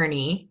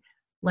journey,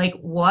 like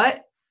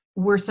what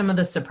were some of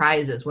the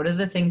surprises? What are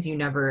the things you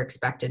never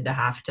expected to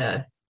have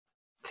to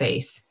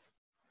face?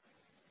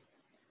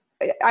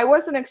 I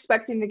wasn't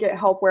expecting to get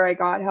help where I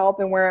got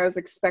help, and where I was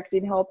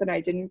expecting help and I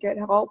didn't get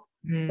help.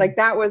 Like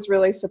that was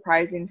really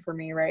surprising for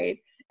me, right?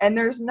 And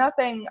there's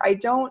nothing,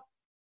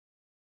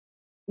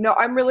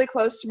 I'm really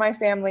close to my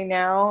family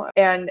now,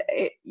 and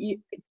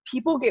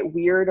people get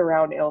weird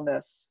around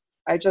illness.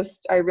 I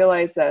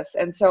realized this.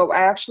 And so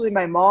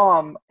my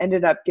mom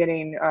ended up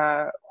getting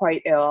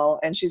quite ill,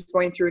 and she's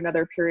going through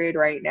another period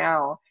right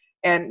now.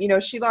 And, you know,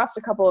 she lost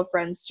a couple of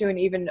friends too, and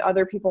even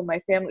other people in my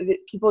family.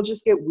 People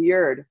just get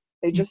weird.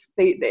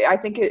 I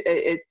think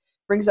it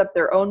brings up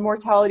their own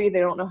mortality.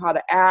 They don't know how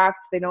to act.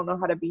 They don't know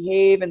how to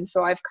behave. And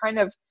so I've kind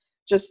of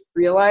just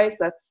realized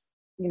that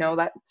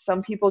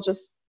some people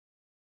just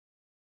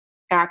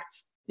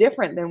act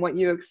different than what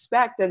you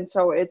expect. And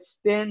so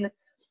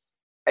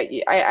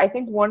I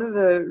think one of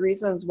the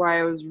reasons why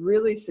I was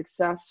really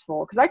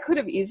successful, because I could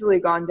have easily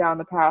gone down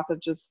the path of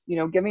just,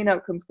 giving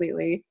up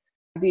completely,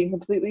 being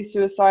completely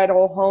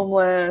suicidal,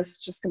 homeless,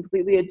 just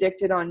completely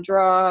addicted on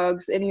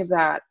drugs, any of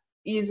that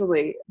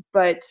easily.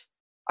 But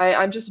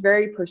I'm just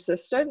very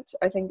persistent,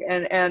 I think,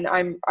 and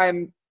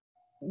I'm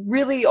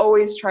really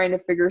always trying to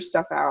figure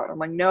stuff out. I'm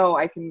like, no,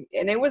 I can.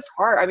 And it was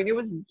hard. I mean, it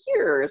was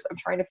years of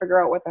trying to figure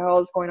out what the hell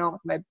is going on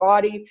with my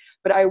body,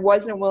 but I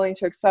wasn't willing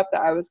to accept that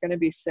I was going to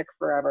be sick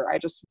forever. I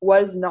just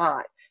was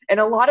not.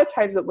 And a lot of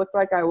times it looked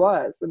like I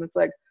was. And it's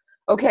like,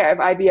 okay, I have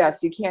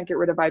IBS. You can't get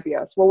rid of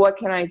IBS. Well, what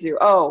can I do?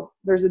 Oh,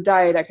 there's a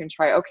diet I can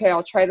try. Okay,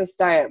 I'll try this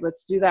diet.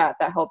 Let's do that.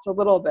 That helped a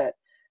little bit.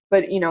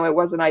 But, it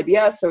wasn't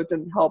IBS, so it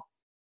didn't help,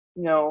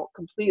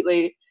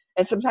 completely.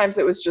 And sometimes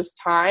it was just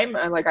time.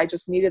 I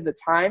just needed the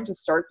time to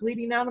start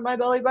bleeding out of my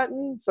belly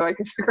button so I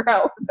could figure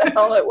out what the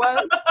hell it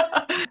was.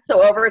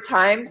 So over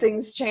time,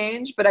 things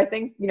change. But I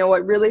think,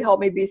 what really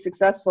helped me be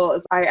successful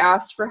is I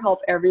asked for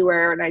help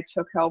everywhere and I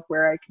took help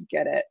where I could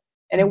get it.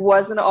 And it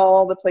wasn't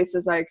all the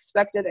places I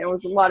expected. It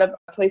was a lot of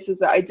places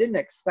that I didn't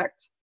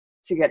expect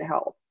to get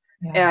help.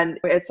 Yeah. And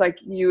it's like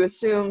you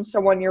assume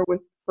someone you're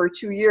with for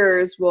 2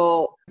 years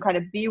will kind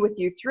of be with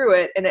you through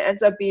it. And it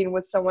ends up being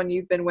with someone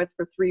you've been with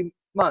for 3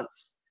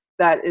 months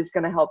that is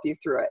going to help you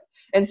through it.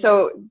 And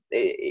so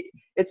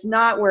it's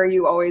not where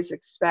you always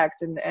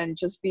expect. And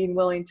just being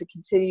willing to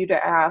continue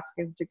to ask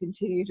and to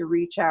continue to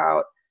reach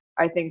out,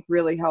 I think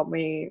really helped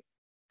me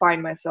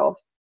find myself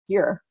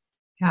here.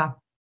 Yeah.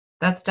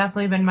 That's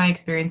definitely been my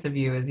experience of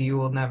you, is you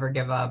will never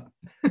give up.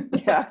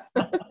 Yeah.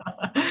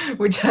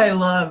 Which I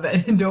love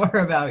and adore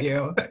about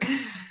you.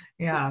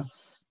 Yeah.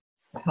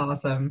 It's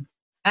awesome.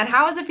 And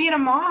how is it being a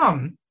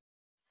mom?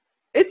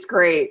 It's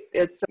great.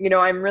 It's,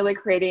 I'm really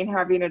creating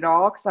having it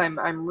all because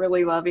I'm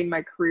really loving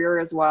my career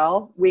as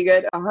well. We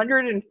get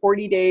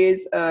 140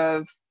 days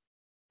of,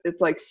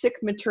 it's like sick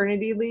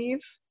maternity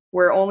leave,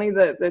 where only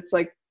it's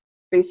like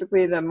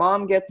basically the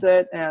mom gets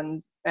it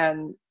and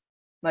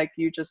like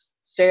you just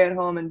stay at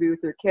home and be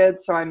with your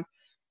kids. So I'm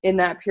in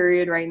that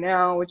period right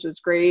now, which is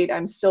great.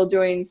 I'm still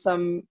doing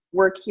some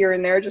work here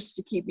and there just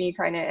to keep me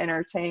kind of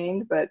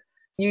entertained, but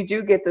you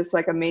do get this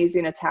like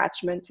amazing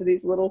attachment to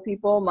these little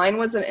people. Mine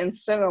was an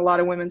instant. A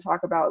lot of women talk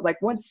about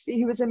like, once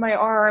he was in my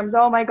arms,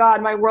 oh my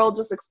God, my world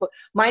just exploded.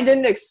 Mine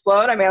didn't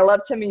explode. I mean, I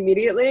loved him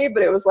immediately,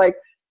 but it was like,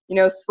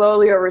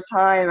 slowly over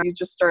time, you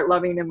just start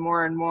loving him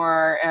more and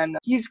more. And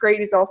he's great.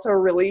 He's also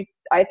really,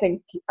 I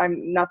think,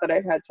 I'm not that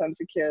I've had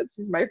tons of kids.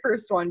 He's my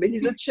first one, but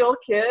he's a chill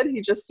kid.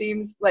 He just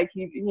seems like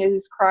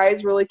his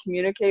cries really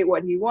communicate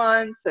what he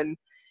wants. And,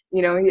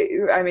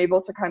 I'm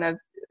able to kind of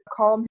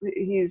calm.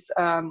 He's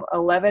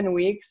 11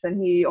 weeks and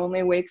he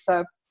only wakes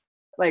up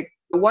like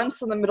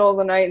once in the middle of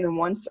the night and then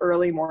once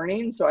early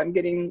morning. So I'm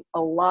getting a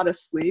lot of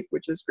sleep,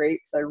 which is great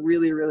because I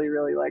really, really,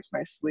 really like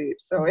my sleep.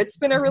 So it's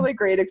been a really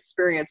great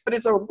experience, but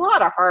it's a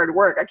lot of hard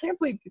work. I can't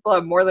believe people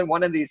have more than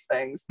one of these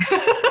things.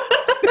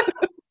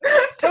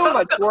 So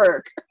much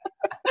work.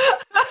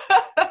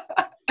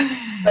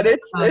 But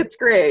it's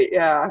great.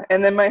 Yeah.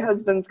 And then my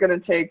husband's going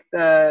to take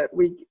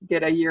we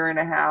get 1.5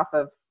 years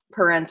of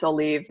parental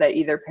leave that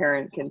either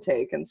parent can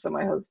take. And so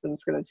my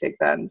husband's going to take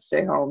that and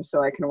stay home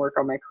so I can work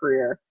on my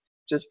career,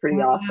 which is pretty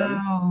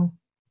awesome.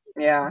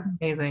 Yeah.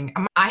 Amazing.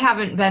 I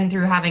haven't been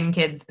through having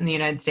kids in the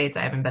United States.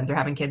 I haven't been through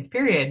having kids,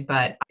 period.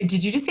 But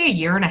did you just say 1.5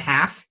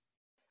 years?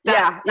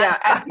 Yeah.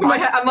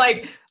 I'm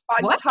like,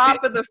 on what?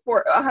 Top of the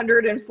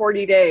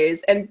 140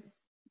 days. And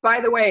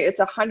by the way, it's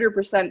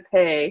 100%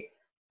 pay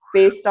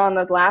based on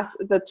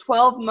the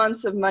 12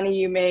 months of money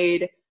you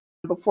made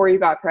before you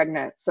got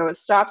pregnant. So it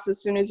stops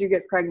as soon as you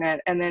get pregnant.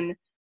 And then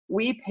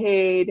we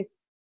paid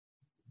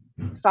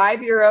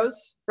 €5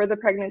 for the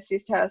pregnancy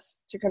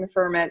test to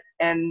confirm it.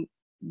 And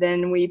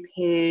then we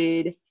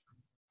paid,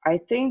 I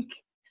think,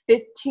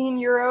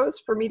 €15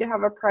 for me to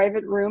have a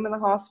private room in the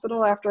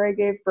hospital after I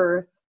gave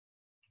birth.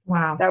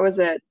 Wow. That was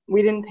it.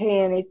 We didn't pay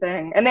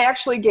anything. And they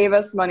actually gave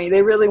us money.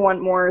 They really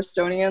want more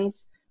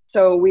Estonians.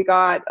 So we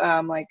got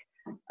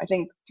I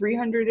think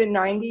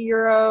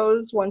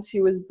 €390 once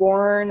he was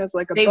born as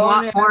like a bonus. They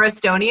want more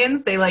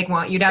Estonians? They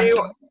want you to have kids?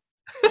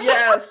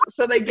 Yes.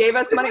 So they gave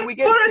us money. We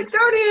get more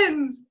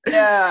Estonians.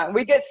 Yeah.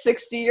 We get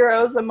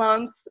 €60 a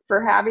month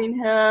for having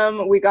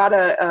him. We got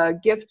a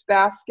gift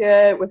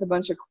basket with a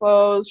bunch of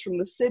clothes from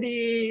the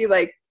city.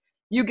 Like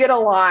you get a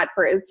lot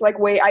for it. It's like,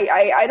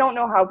 I don't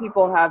know how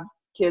people have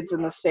kids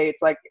in the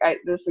States. Like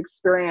this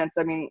experience,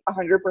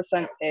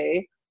 100%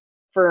 pay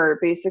for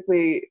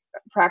basically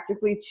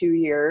practically 2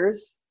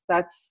 years.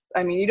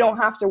 You don't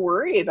have to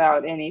worry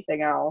about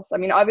anything else.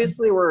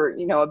 Obviously we're,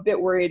 a bit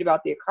worried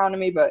about the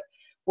economy, but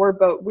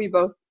we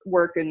both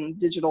work in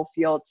digital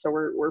fields, so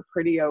we're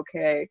pretty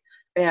okay.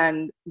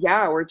 And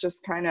yeah, we're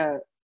kind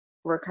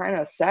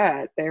of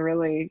set. They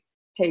really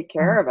take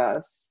care of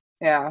us.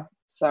 Yeah.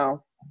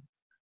 So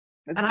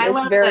and I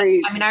love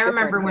very, I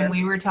remember when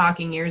we were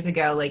talking years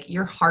ago, like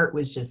your heart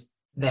was just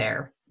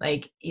there.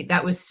 Like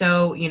that was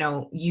so,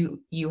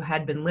 you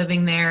had been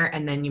living there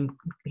and then you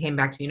came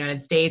back to the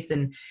United States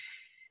and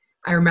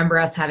I remember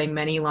us having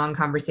many long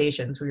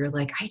conversations where you're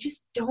like, I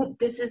just don't,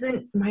 this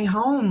isn't my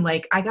home.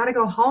 Like, I got to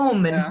go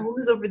home, and Yeah. home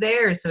is over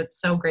there. So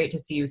it's so great to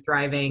see you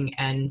thriving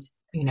and,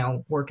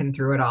 working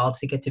through it all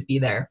to get to be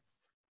there.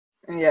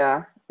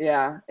 Yeah,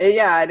 yeah,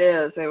 yeah. It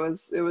is. It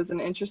was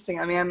an interesting.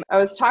 I mean, I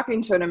was talking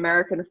to an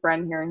American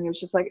friend here, and he was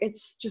just like,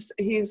 "It's just."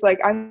 He's like,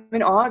 "I'm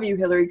in awe of you,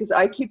 Hillary, because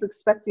I keep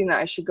expecting that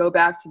I should go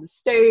back to the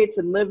States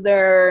and live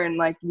there, and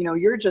like,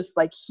 you're just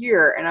like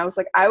here." And I was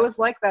like, I was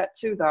like that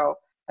too, though.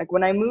 Like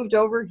when I moved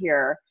over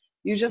here,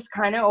 you just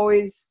kind of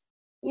always.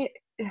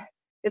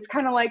 It's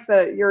kind of like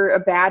you're a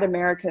bad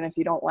American if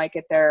you don't like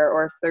it there,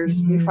 or if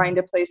you Mhm. find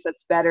a place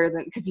that's better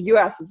than, because the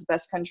U.S. is the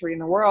best country in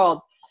the world.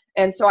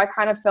 And so I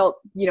kind of felt,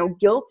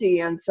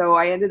 guilty. And so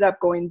I ended up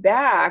going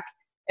back.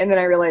 And then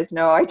I realized,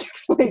 no, I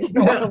definitely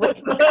didn't want to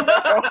live there.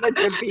 I wanted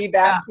to be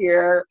back Yeah.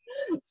 here.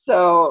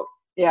 So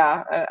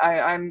yeah,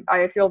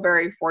 I feel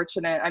very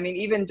fortunate. I mean,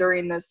 even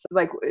during this,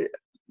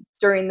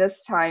 during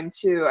this time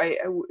too,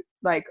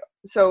 like,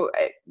 so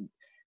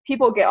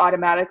people get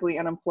automatically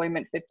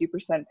unemployment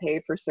 50%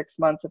 pay for 6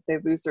 months if they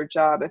lose their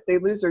job. If they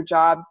lose their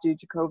job due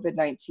to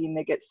COVID-19,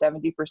 they get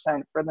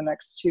 70% for the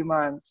next 2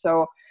 months.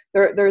 So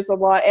there's a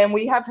lot, and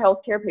we have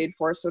healthcare paid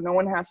for, so no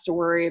one has to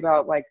worry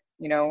about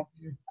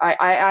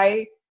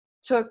I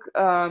took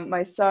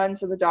my son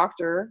to the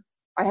doctor.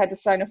 I had to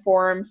sign a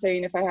form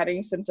saying if I had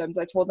any symptoms.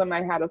 I told him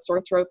I had a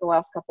sore throat the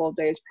last couple of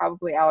days,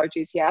 probably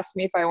allergies. He asked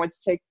me if I wanted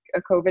to take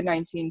a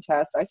COVID-19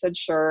 test. I said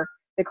sure.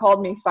 They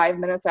called me 5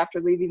 minutes after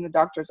leaving the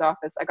doctor's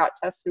office. I got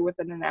tested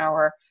within an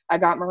hour. I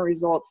got my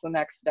results the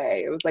next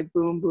day. It was like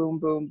boom, boom,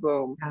 boom,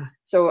 boom. Yeah.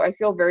 So I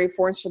feel very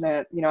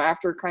fortunate,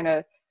 after kind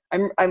of,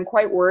 I'm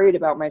quite worried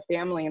about my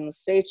family in the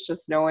States,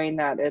 just knowing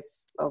that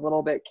it's a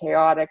little bit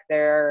chaotic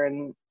there,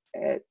 and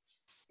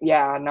it's,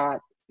 not,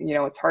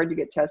 it's hard to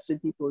get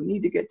tested. People who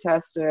need to get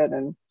tested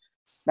and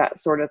that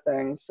sort of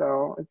thing.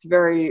 So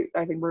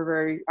I think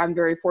I'm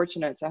very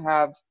fortunate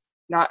to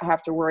not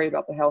have to worry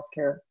about the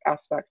healthcare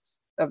aspect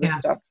of this Yeah,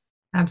 stuff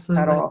at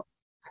absolutely. all.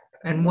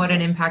 And what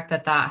an impact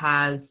that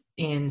has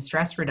in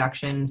stress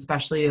reduction,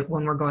 especially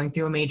when we're going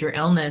through a major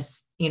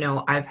illness.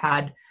 I've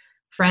had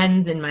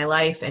friends in my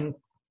life and,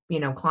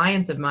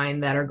 clients of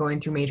mine that are going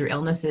through major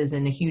illnesses,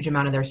 and a huge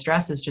amount of their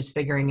stress is just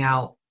figuring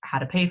out how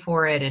to pay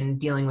for it and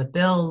dealing with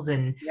bills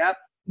and Yep.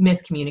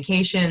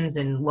 miscommunications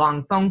and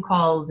long phone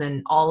calls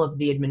and all of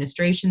the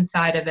administration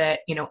side of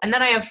it. And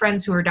then I have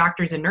friends who are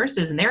doctors and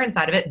nurses, and they're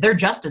inside of it. They're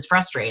just as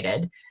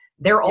frustrated.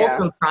 They're Yeah.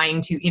 also trying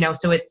to,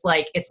 so it's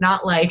like, it's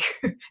not like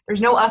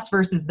there's no us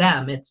versus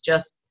them. It's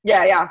just,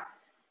 Yeah.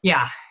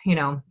 yeah,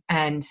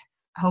 and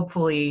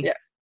hopefully Yeah.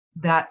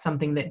 that's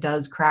something that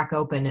does crack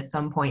open at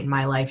some point in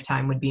my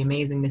lifetime. Would be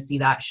amazing to see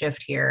that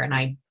shift here. And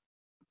I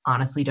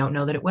honestly don't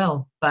know that it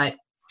will, but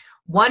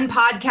one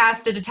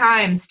podcast at a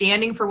time,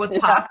 standing for what's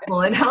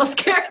possible in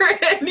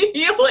healthcare and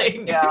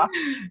healing. Yeah.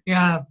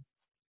 Yeah,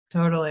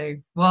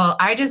 totally. Well,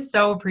 I just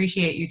so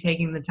appreciate you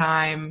taking the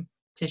time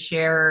to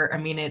share. I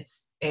mean,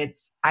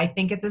 I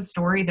think it's a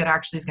story that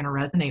actually is going to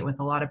resonate with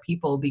a lot of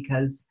people,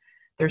 because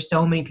there's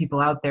so many people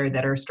out there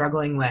that are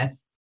struggling with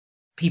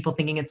people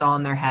thinking it's all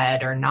in their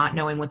head or not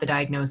knowing what the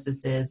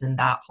diagnosis is. And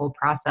that whole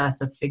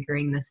process of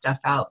figuring this stuff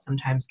out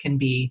sometimes can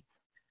be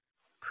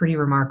pretty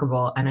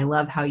remarkable. And I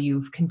love how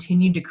you've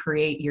continued to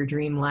create your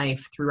dream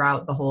life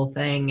throughout the whole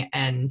thing.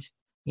 And,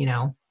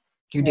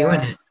 you're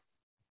doing it.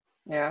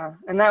 Yeah.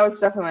 And that was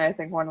definitely, I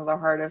think, one of the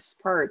hardest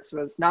parts,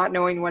 was not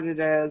knowing what it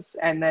is,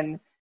 and then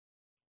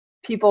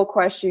people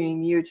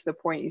questioning you to the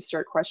point you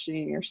start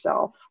questioning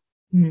yourself.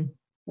 Mm.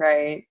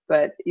 Right.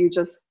 But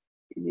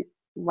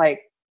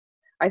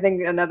I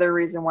think another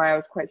reason why I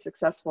was quite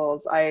successful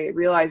is I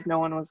realized no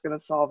one was going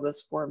to solve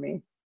this for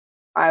me.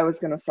 I was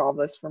going to solve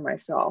this for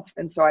myself.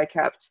 And so I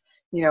kept,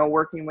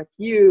 working with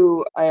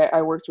you.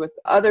 I worked with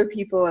other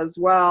people as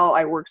well.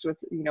 I worked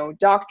with,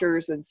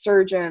 doctors and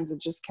surgeons,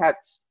 and just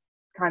kept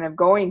kind of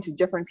going to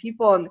different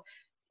people. And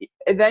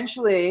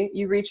eventually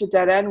you reach a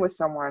dead end with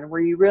someone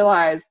where you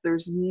realize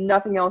there's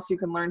nothing else you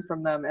can learn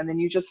from them. And then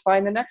you just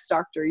find the next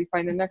doctor, you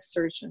find the next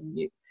surgeon,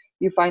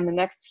 you find the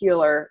next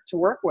healer to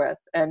work with,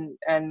 and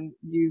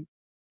you,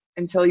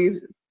 until you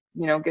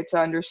get to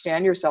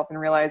understand yourself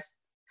and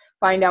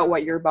find out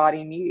what your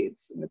body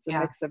needs. And it's a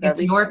mix of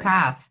everything. It's your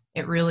path.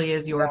 It really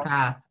is your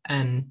path.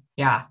 And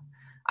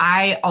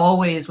I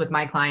always, with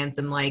my clients,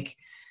 am like,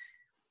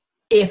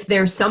 if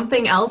there's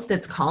something else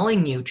that's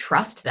calling you,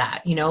 trust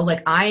that.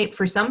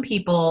 For some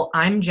people,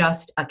 I'm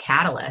just a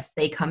catalyst.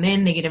 They come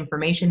in, they get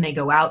information, they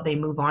go out, they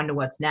move on to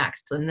what's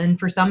next. And then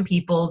for some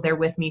people, they're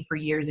with me for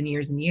years and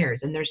years and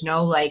years. And there's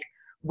no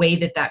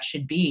way that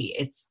should be.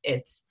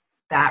 It's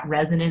that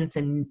resonance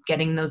and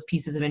getting those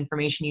pieces of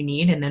information you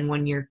need. And then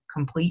when you're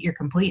complete,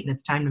 and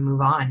it's time to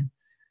move on.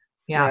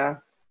 Yeah.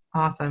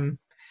 Awesome.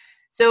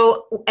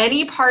 So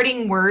any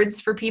parting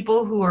words for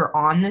people who are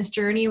on this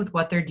journey with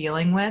what they're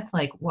dealing with?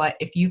 What,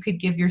 if you could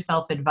give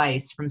yourself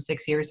advice from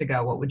 6 years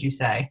ago, what would you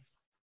say?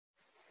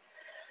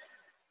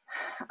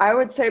 I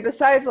would say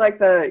besides like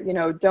the,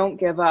 don't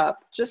give up,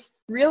 just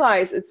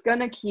realize it's going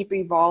to keep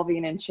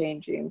evolving and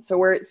changing. So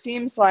where it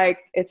seems like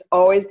it's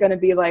always going to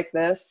be like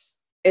this,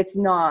 it's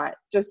not.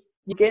 Just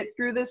you get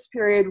through this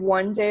period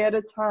one day at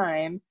a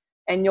time,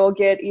 and you'll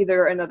get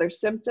either another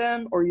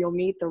symptom, or you'll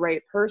meet the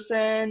right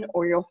person,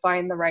 or you'll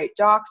find the right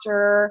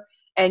doctor,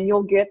 and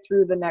you'll get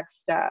through the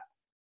next step.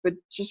 But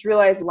just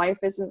realize life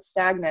isn't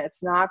stagnant.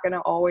 It's not going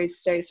to always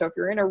stay. So if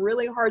you're in a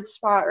really hard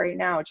spot right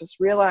now, just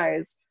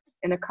realize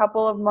in a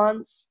couple of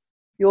months,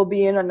 you'll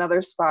be in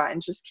another spot, and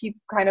just keep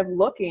kind of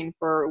looking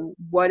for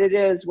what it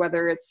is,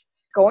 whether it's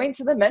going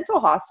to the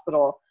mental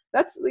hospital.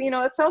 That's,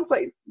 it sounds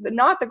like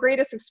not the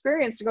greatest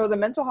experience to go to the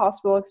mental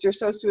hospital because you're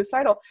so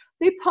suicidal.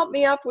 They pumped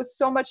me up with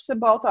so much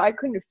Cymbalta, I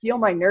couldn't feel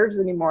my nerves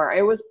anymore.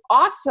 It was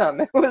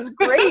awesome. It was a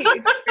great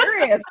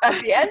experience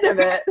at the end of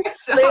it.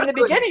 But in the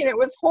beginning, it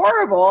was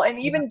horrible. And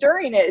even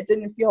during it, it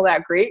didn't feel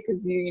that great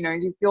because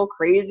you feel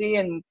crazy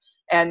and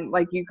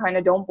like you kind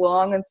of don't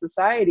belong in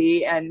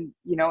society. And,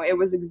 it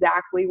was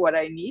exactly what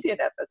I needed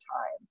at the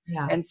time.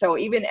 Yeah. And so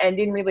even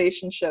ending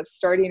relationships,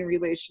 starting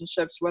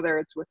relationships, whether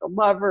it's with a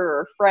lover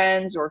or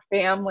friends or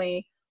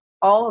family,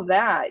 all of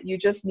that, you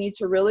just need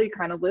to really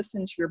kind of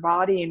listen to your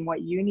body and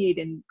what you need,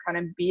 and kind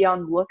of be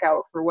on the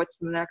lookout for what's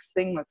the next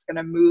thing that's going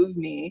to move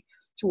me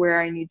to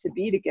where I need to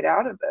be to get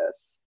out of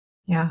this.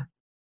 Yeah.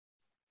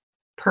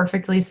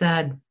 Perfectly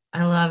said.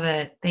 I love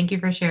it. Thank you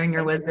for sharing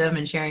your wisdom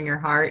and sharing your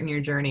heart and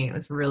your journey. It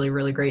was really,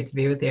 really great to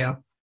be with you.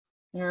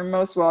 You're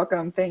most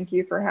welcome. Thank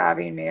you for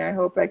having me. I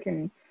hope I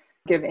can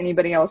give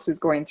anybody else who's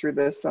going through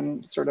this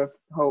some sort of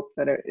hope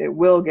that it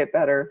will get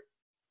better.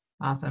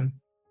 Awesome.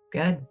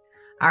 Good.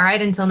 All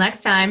right. Until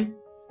next time.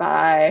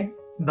 Bye.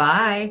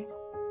 Bye.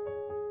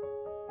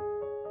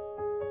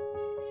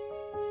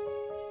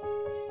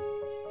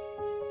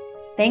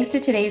 Thanks to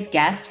today's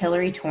guest,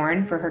 Hillary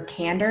Torn, for her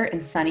candor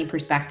and sunny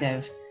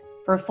perspective.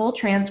 For a full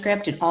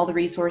transcript and all the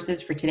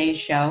resources for today's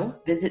show,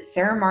 visit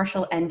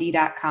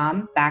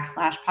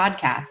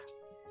sarahmarshallnd.com/podcast.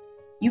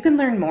 You can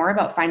learn more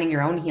about finding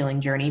your own healing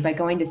journey by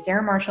going to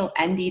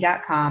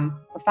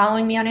sarahmarshallnd.com or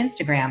following me on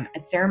Instagram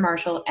at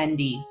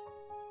sarahmarshallnd.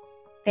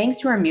 Thanks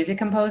to our music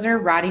composer,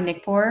 Roddy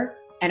Nickpour,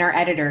 and our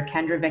editor,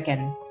 Kendra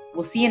Vicken.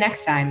 We'll see you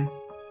next time.